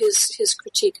to do his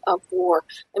critique of war.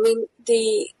 I mean,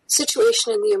 the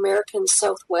situation in the American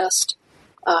Southwest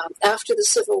after the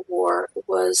Civil War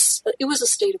was a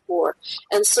state of war,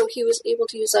 and so he was able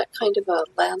to use that kind of a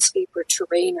landscape or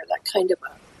terrain or that kind of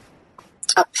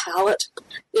a palette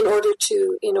in order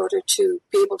to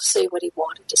be able to say what he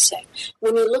wanted to say.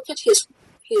 When you look at his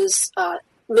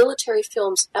military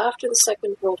films after the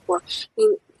Second World War, I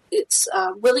mean, it's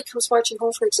Willie Comes Marching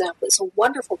Home, for example, is a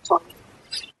wonderful comedy.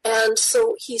 And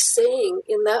so he's saying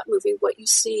in that movie what you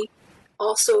see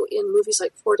also in movies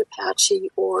like Fort Apache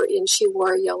or in She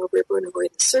Wore a Yellow Ribbon or in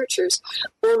The Searchers,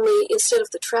 only instead of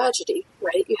the tragedy,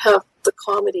 right, you have the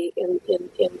comedy in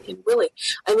Willie.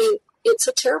 I mean, it's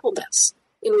a terrible mess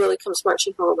in Willie Comes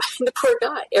Marching Home. I mean, the poor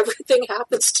guy, everything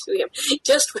happens to him.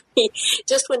 Just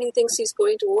when he thinks he's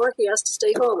going to war, he has to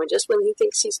stay home. And just when he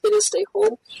thinks he's going to stay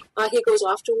home, he goes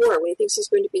off to war. When he thinks he's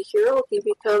going to be a hero, he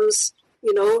becomes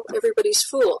everybody's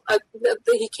fool.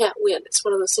 He can't win. It's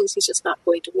one of those things he's just not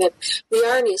going to win. The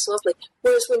irony is lovely.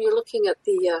 Whereas when you're looking at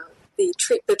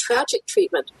the tragic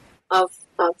treatment of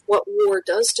what war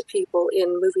does to people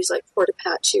in movies like Fort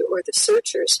Apache or The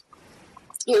Searchers,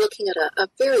 you're looking at a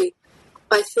very,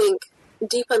 I think,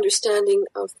 deep understanding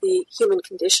of the human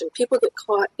condition. People get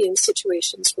caught in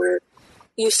situations where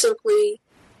you simply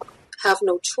have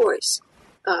no choice.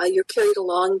 You're carried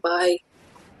along by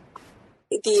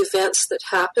the events that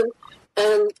happen,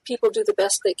 and people do the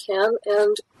best they can,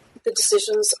 and the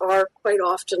decisions are quite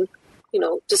often,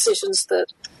 decisions that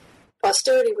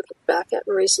posterity would look back at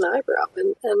and raise an eyebrow.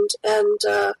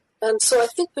 And so I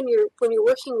think when you're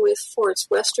working with Ford's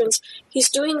westerns, he's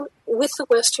doing with the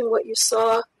western what you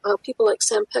saw people like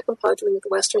Sam Peckinpah doing with the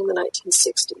western in the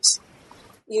 1960s.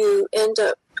 You end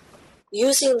up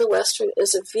using the western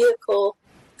as a vehicle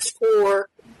for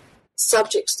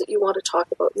subjects that you want to talk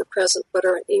about in the present but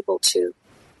are unable to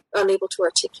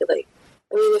articulate.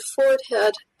 I mean, if Ford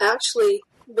had actually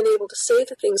been able to say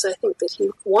the things I think that he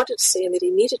wanted to say and that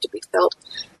he needed to be felt,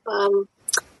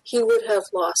 he would have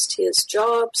lost his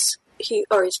jobs, he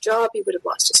would have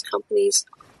lost his companies.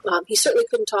 He certainly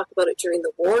couldn't talk about it during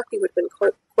the war. He would have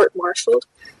been court-martialed.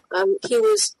 He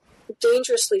was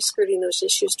dangerously skirting those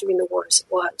issues during the war as it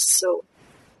was. So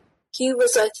he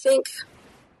was, I think,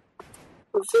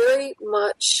 very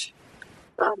much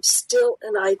still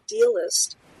an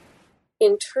idealist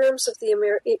in terms of the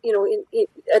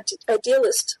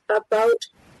idealist about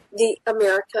the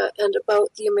America and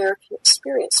about the American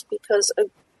experience, because a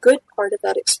good part of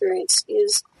that experience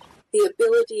is the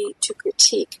ability to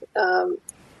critique,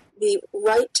 the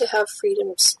right to have freedom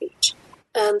of speech.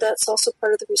 And that's also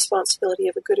part of the responsibility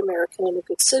of a good American and a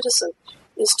good citizen,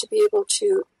 is to be able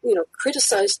to,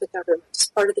 criticize the government as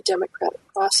part of the democratic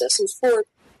process. And Ford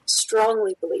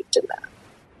strongly believed in that.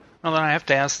 Well, then I have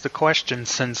to ask the question,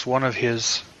 since one of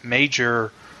his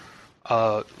major,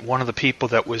 one of the people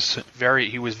that was very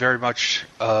much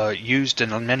used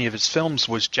in many of his films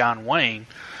was John Wayne,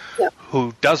 yeah,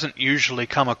 who doesn't usually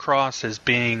come across as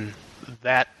being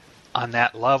that on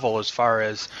that level as far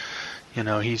as,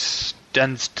 he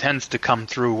tends to come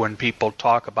through when people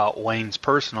talk about Wayne's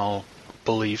personal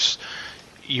beliefs.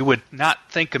 You would not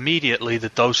think immediately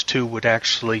that those two would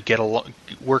actually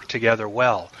work together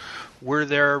well.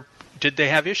 Did they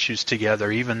have issues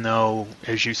together, even though,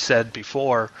 as you said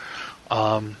before,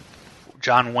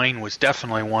 John Wayne was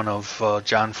definitely one of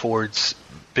John Ford's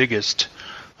biggest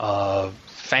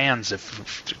fans,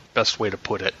 if best way to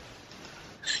put it.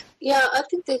 Yeah, I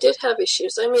think they did have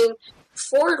issues. I mean,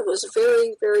 Ford was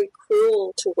very, very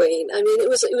cruel to Wayne. I mean, it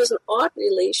was an odd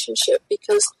relationship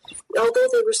because although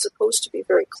they were supposed to be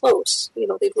very close,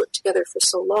 they'd worked together for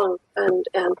so long, and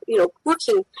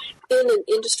working in an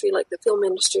industry like the film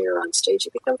industry or on stage,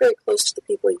 you become very close to the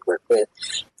people you work with.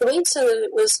 Wayne said that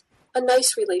it was a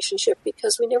nice relationship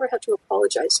because we never had to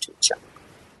apologize to each other.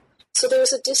 So there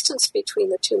was a distance between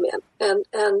the two men,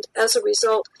 and as a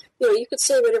result, you could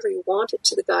say whatever you wanted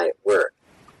to the guy at work,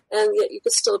 and yet you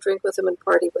could still drink with him and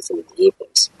party with him in the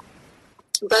evenings.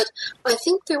 But I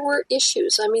think there were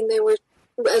issues. I mean, they were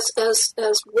as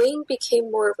Wayne became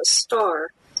more of a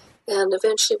star, and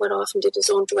eventually went off and did his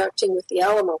own directing with the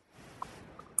Alamo.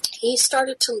 He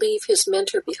started to leave his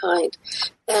mentor behind,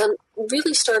 and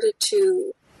really started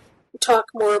to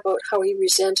talk more about how he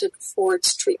resented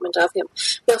Ford's treatment of him.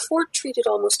 Now, Ford treated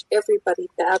almost everybody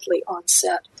badly on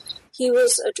set. He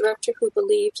was a director who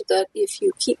believed that if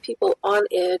you keep people on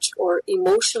edge or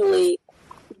emotionally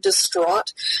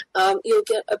distraught, you'll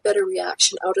get a better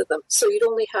reaction out of them. So you'd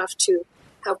only have to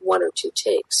have one or two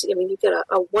takes. I mean, you get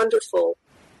a wonderful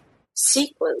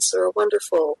sequence or a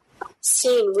wonderful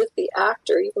scene with the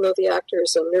actor, even though the actor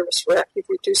is a nervous wreck, you've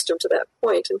reduced him to that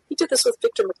point. And he did this with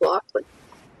Victor McLaglen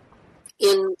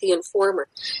in The Informer.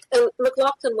 And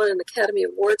McLaglen won an Academy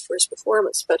Award for his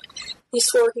performance, but he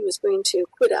swore he was going to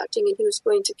quit acting and he was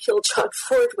going to kill John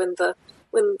Ford when the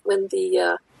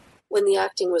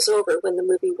acting was over, when the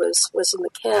movie was in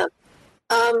the can.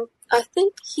 I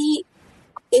think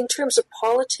in terms of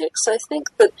politics, I think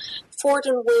that Ford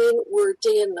and Wayne were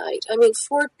day and night. I mean,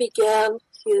 Ford began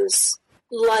his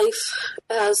life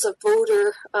as a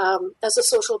voter, as a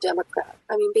social democrat.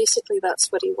 I mean, basically that's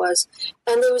what he was.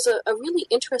 And there was a really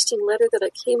interesting letter that I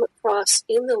came across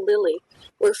in the Lily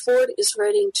where Ford is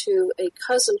writing to a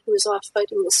cousin who is off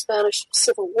fighting the Spanish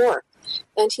Civil War.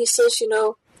 And he says,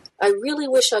 I really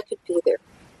wish I could be there.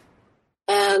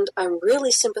 And I'm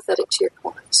really sympathetic to your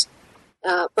cause.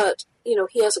 But,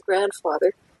 he has a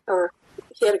grandfather, or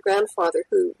he had a grandfather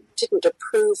who didn't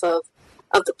approve of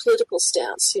the political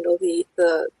stance,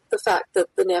 the fact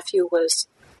that the nephew was,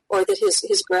 or that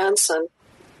his grandson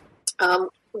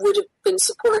would have been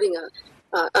supporting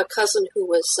a cousin who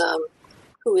was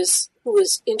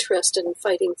interested in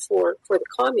fighting for the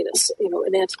communists,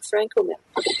 an anti-Franco man.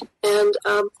 And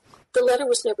the letter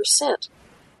was never sent.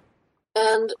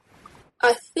 And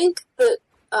I think that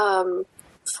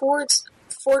Ford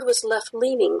was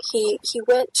left-leaning. He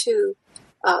went to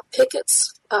picket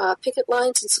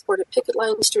lines and supported picket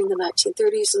lines during the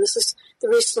 1930s, and this is the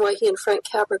reason why he and Frank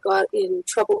Capra got in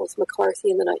trouble with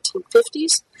McCarthy in the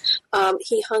 1950s.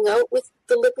 He hung out with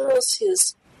the liberals.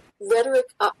 His rhetoric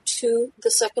up to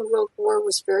the Second World War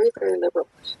was very, very liberal.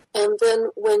 And then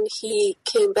when he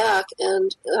came back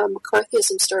and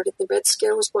McCarthyism started, the Red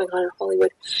Scare was going on in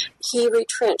Hollywood, he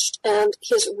retrenched, and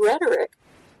his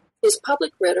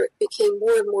public rhetoric became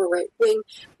more and more right-wing,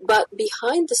 but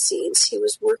behind the scenes, he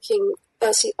was working,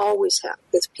 as he always had,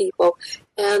 with people.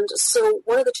 And so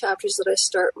one of the chapters that I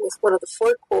start with, one of the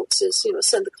Ford quotes is,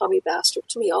 send the commie bastard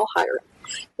to me, I'll hire him.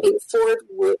 I mean, Ford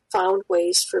found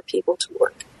ways for people to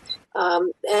work.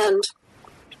 And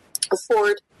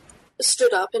Ford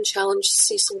stood up and challenged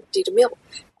Cecil B. DeMille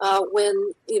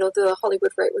when, the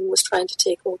Hollywood right-wing was trying to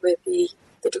take over the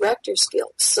Directors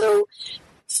Guild. So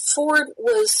Ford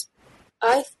was,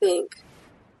 I think,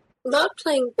 not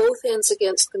playing both ends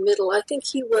against the middle. I think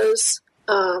he was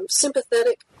a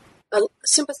sympathetic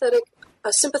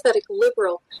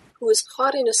liberal who was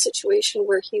caught in a situation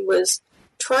where he was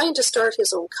trying to start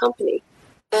his own company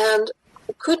and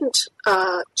couldn't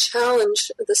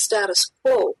challenge the status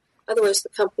quo. Otherwise, the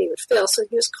company would fail. So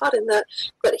he was caught in that.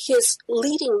 But his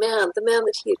leading man, the man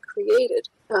that he had created,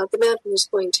 the man who was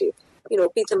going to, be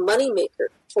the moneymaker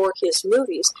for his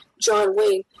movies, John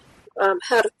Wayne,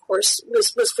 had, of course,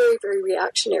 was very, very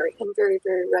reactionary and very,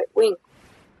 very right-wing.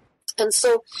 And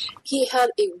so he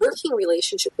had a working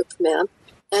relationship with the man,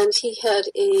 and he had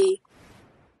a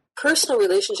personal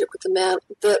relationship with the man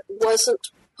that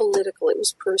wasn't political, it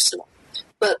was personal.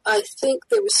 But I think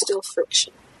there was still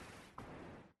friction.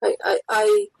 There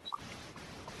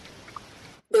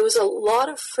was a lot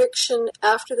of friction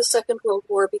after the Second World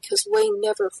War because Wayne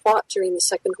never fought during the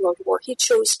Second World War. He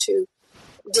chose to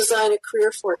design a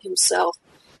career for himself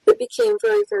that became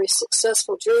very, very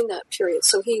successful during that period.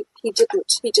 So he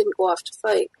didn't go off to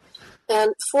fight.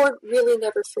 And Ford really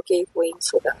never forgave Wayne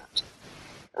for that.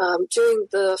 During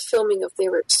the filming of They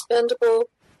Were Expendable,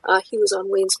 He was on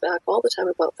Wayne's back all the time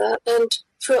about that. And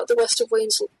throughout the rest of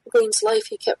Wayne's life,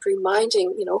 he kept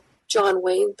reminding, John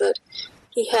Wayne that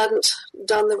he hadn't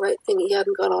done the right thing. He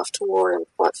hadn't gone off to war and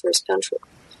fought for his country.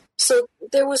 So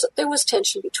there was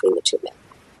tension between the two men.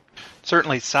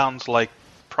 Certainly sounds like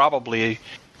probably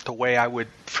the way I would,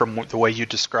 from the way you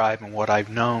describe and what I've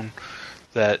known,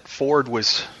 that Ford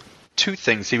was two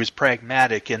things. He was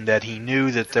pragmatic in that he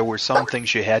knew that there were some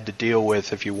things you had to deal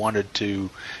with if you wanted to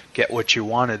get what you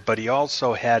wanted, but he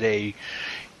also had a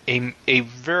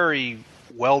very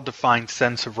well-defined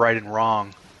sense of right and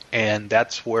wrong. And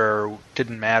that's where it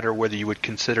didn't matter whether you would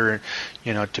consider,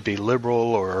 to be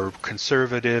liberal or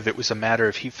conservative. It was a matter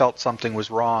if he felt something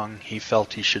was wrong, he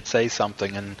felt he should say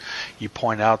something. And you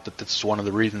point out that this is one of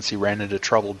the reasons he ran into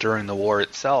trouble during the war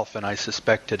itself. And I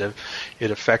suspect it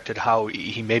affected how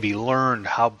he maybe learned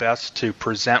how best to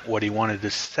present what he wanted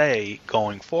to say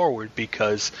going forward,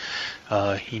 because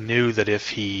he knew that if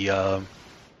he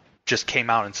just came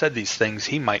out and said these things,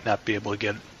 he might not be able to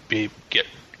get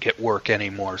work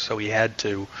anymore. So he had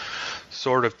to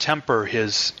sort of temper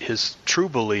his true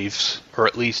beliefs, or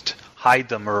at least hide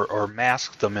them or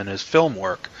mask them in his film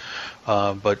work.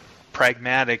 But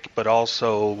pragmatic, but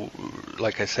also,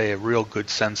 like I say, a real good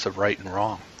sense of right and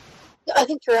wrong. I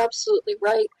think you're absolutely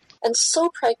right. And so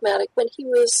pragmatic. When he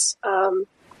was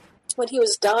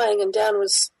dying and Dan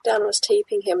was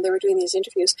taping him, they were doing these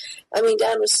interviews. I mean,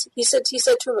 he said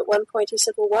to him at one point, he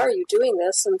said, "Well, why are you doing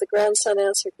this?" And the grandson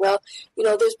answered, "Well,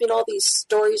 there's been all these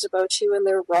stories about you and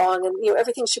they're wrong, and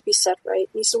everything should be set right."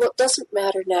 And he said, "Well, it doesn't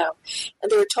matter now." And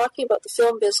they were talking about the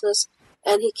film business,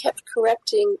 and he kept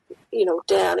correcting,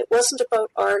 Dan. It wasn't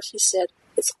about art, he said.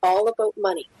 It's all about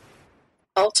money.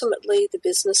 Ultimately, the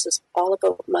business is all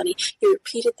about money. He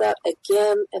repeated that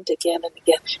again and again and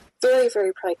again. Very,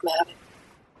 very pragmatic.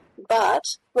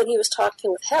 But when he was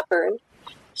talking with Hepburn,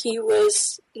 he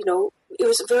was, it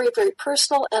was very, very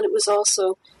personal, and it was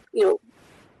also, he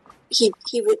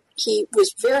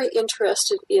was very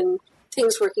interested in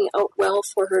things working out well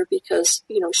for her because,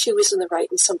 she was in the right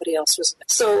and somebody else was.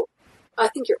 So I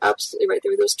think you're absolutely right.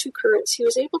 There were those two currents. He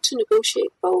was able to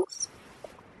negotiate both.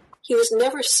 He was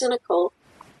never cynical,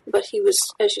 but he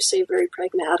was, as you say, very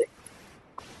pragmatic.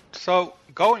 So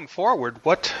going forward,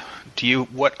 what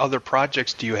other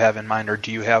projects do you have in mind, or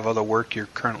do you have other work you're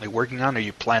currently working on? Are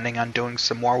you planning on doing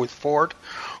some more with Ford,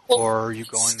 or are you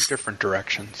going different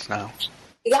directions now?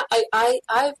 Yeah,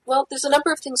 well, there's a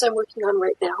number of things I'm working on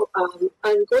right now.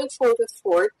 I'm going forward with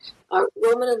Ford.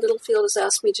 Roman and Littlefield has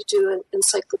asked me to do an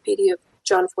encyclopedia of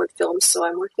John Ford films, so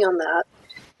I'm working on that,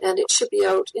 and it should be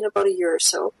out in about a year or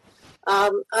so.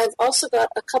 I've also got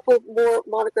a couple more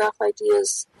monograph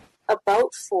ideas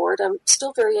about Ford. I'm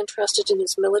still very interested in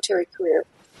his military career,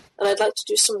 and I'd like to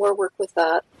do some more work with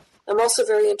that. I'm also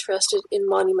very interested in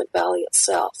Monument Valley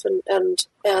itself, and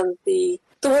the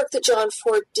work that John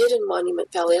Ford did in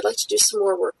Monument Valley. I'd like to do some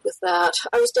more work with that.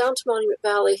 I was down to Monument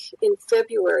Valley in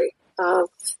February of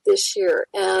this year,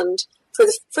 and for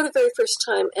the very first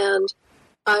time, and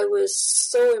I was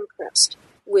so impressed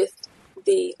with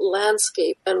the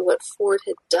landscape and what Ford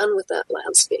had done with that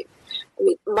landscape. I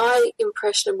mean, my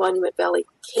impression of Monument Valley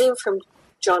came from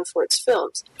John Ford's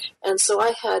films, and so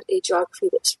I had a geography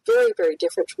that's very, very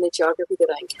different from the geography that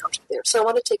I encountered there. So I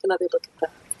want to take another look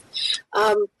at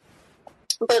that.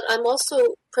 But I'm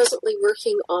also presently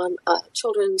working on a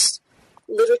children's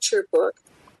literature book.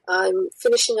 I'm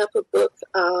finishing up a book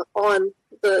on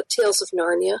the Tales of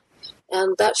Narnia,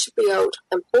 and that should be out,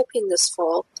 I'm hoping, this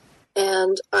fall.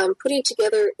 And I'm putting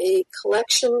together a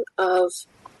collection of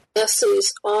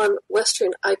essays on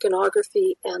Western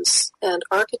iconography and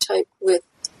archetype with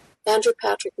Andrew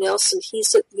Patrick Nelson.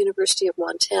 He's at the University of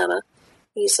Montana.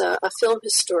 He's a film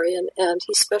historian, and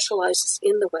he specializes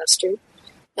in the Western.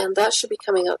 And that should be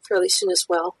coming out fairly soon as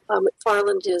well.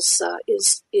 McFarland is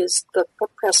the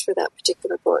press for that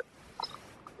particular book.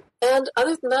 And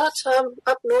other than that,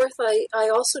 up north, I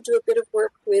also do a bit of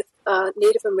work with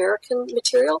Native American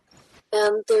material.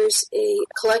 And there's a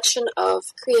collection of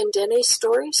Cree and Dene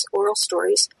stories, oral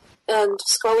stories, and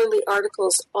scholarly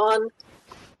articles on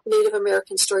Native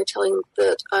American storytelling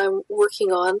that I'm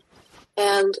working on.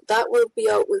 And that will be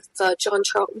out with John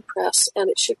Charlton Press, and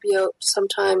it should be out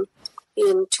sometime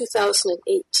in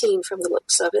 2018 from the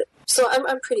looks of it. So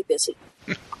I'm pretty busy.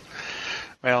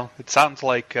 Well, it sounds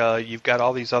like you've got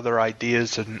all these other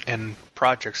ideas and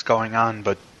projects going on,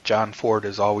 but John Ford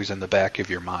is always in the back of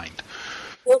your mind.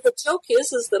 Well, the joke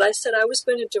is that I said I was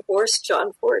going to divorce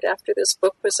John Ford after this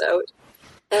book was out,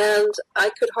 and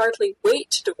I could hardly wait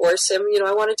to divorce him.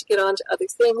 I wanted to get on to other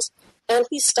things, and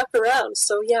he stuck around.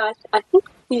 So, yeah, I think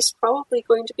he's probably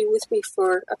going to be with me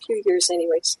for a few years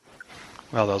anyways.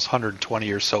 Well, those 120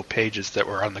 or so pages that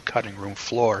were on the cutting room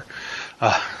floor,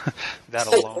 that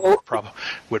alone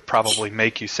would probably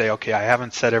make you say, okay, I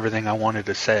haven't said everything I wanted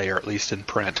to say, or at least in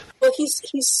print. Well, he's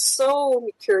so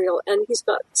mercurial, and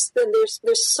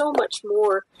there's so much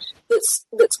more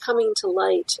that's coming to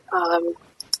light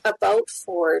about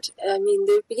Ford. I mean,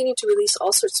 they're beginning to release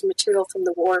all sorts of material from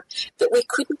the war that we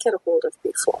couldn't get a hold of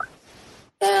before.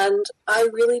 And I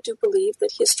really do believe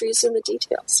that history is in the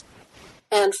details.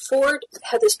 And Ford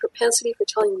had this propensity for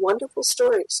telling wonderful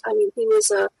stories. I mean, he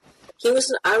was an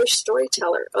Irish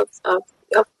storyteller of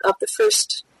the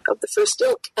first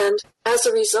ilk. And as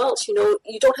a result, you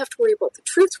don't have to worry about the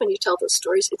truth when you tell those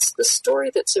stories. It's the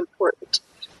story that's important.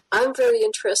 I'm very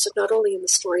interested not only in the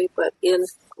story, but in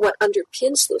what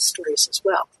underpins those stories as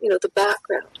well. The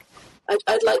background.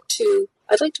 I'd like to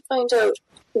find out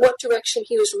what direction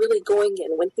he was really going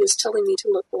in when he was telling me to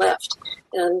look left,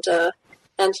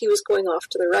 and he was going off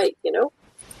to the right.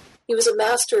 He was a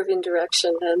master of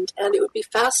indirection, and it would be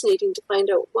fascinating to find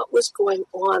out what was going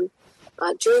on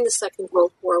during the Second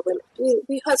World War, when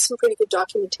we had some pretty good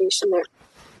documentation there.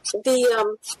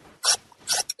 The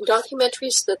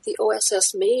documentaries that the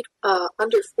OSS made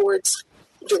under Ford's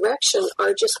direction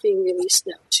are just being released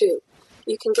now, too.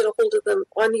 You can get a hold of them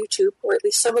on YouTube, or at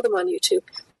least some of them on YouTube,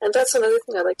 and that's another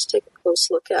thing I'd like to take a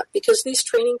close look at, because these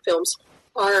training films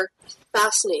are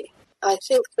fascinating. I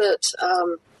think that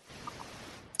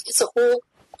it's a whole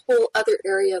other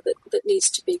area that needs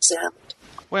to be examined.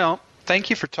 Well, thank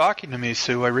you for talking to me,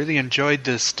 Sue. I really enjoyed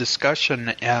this discussion,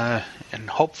 and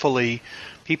hopefully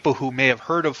people who may have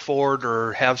heard of Ford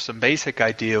or have some basic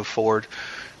idea of Ford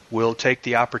will take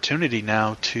the opportunity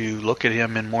now to look at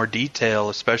him in more detail,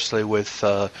 especially with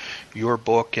your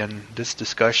book and this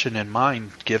discussion in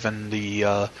mind, given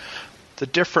the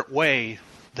different way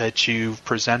that you've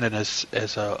presented as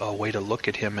a way to look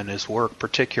at him and his work,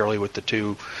 particularly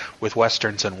with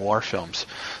Westerns and war films.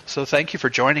 So thank you for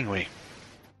joining me.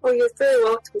 Oh, you're very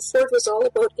welcome. Ford was all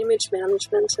about image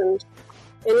management, and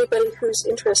anybody who's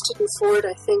interested in Ford,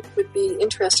 I think, would be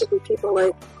interested in people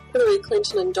like Hillary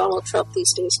Clinton and Donald Trump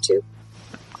these days, too.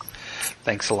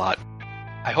 Thanks a lot.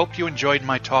 I hope you enjoyed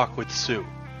my talk with Sue.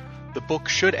 The book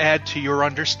should add to your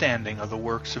understanding of the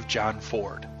works of John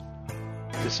Ford.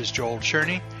 This is Joel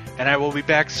Cherney, and I will be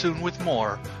back soon with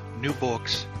more New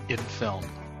Books in Film.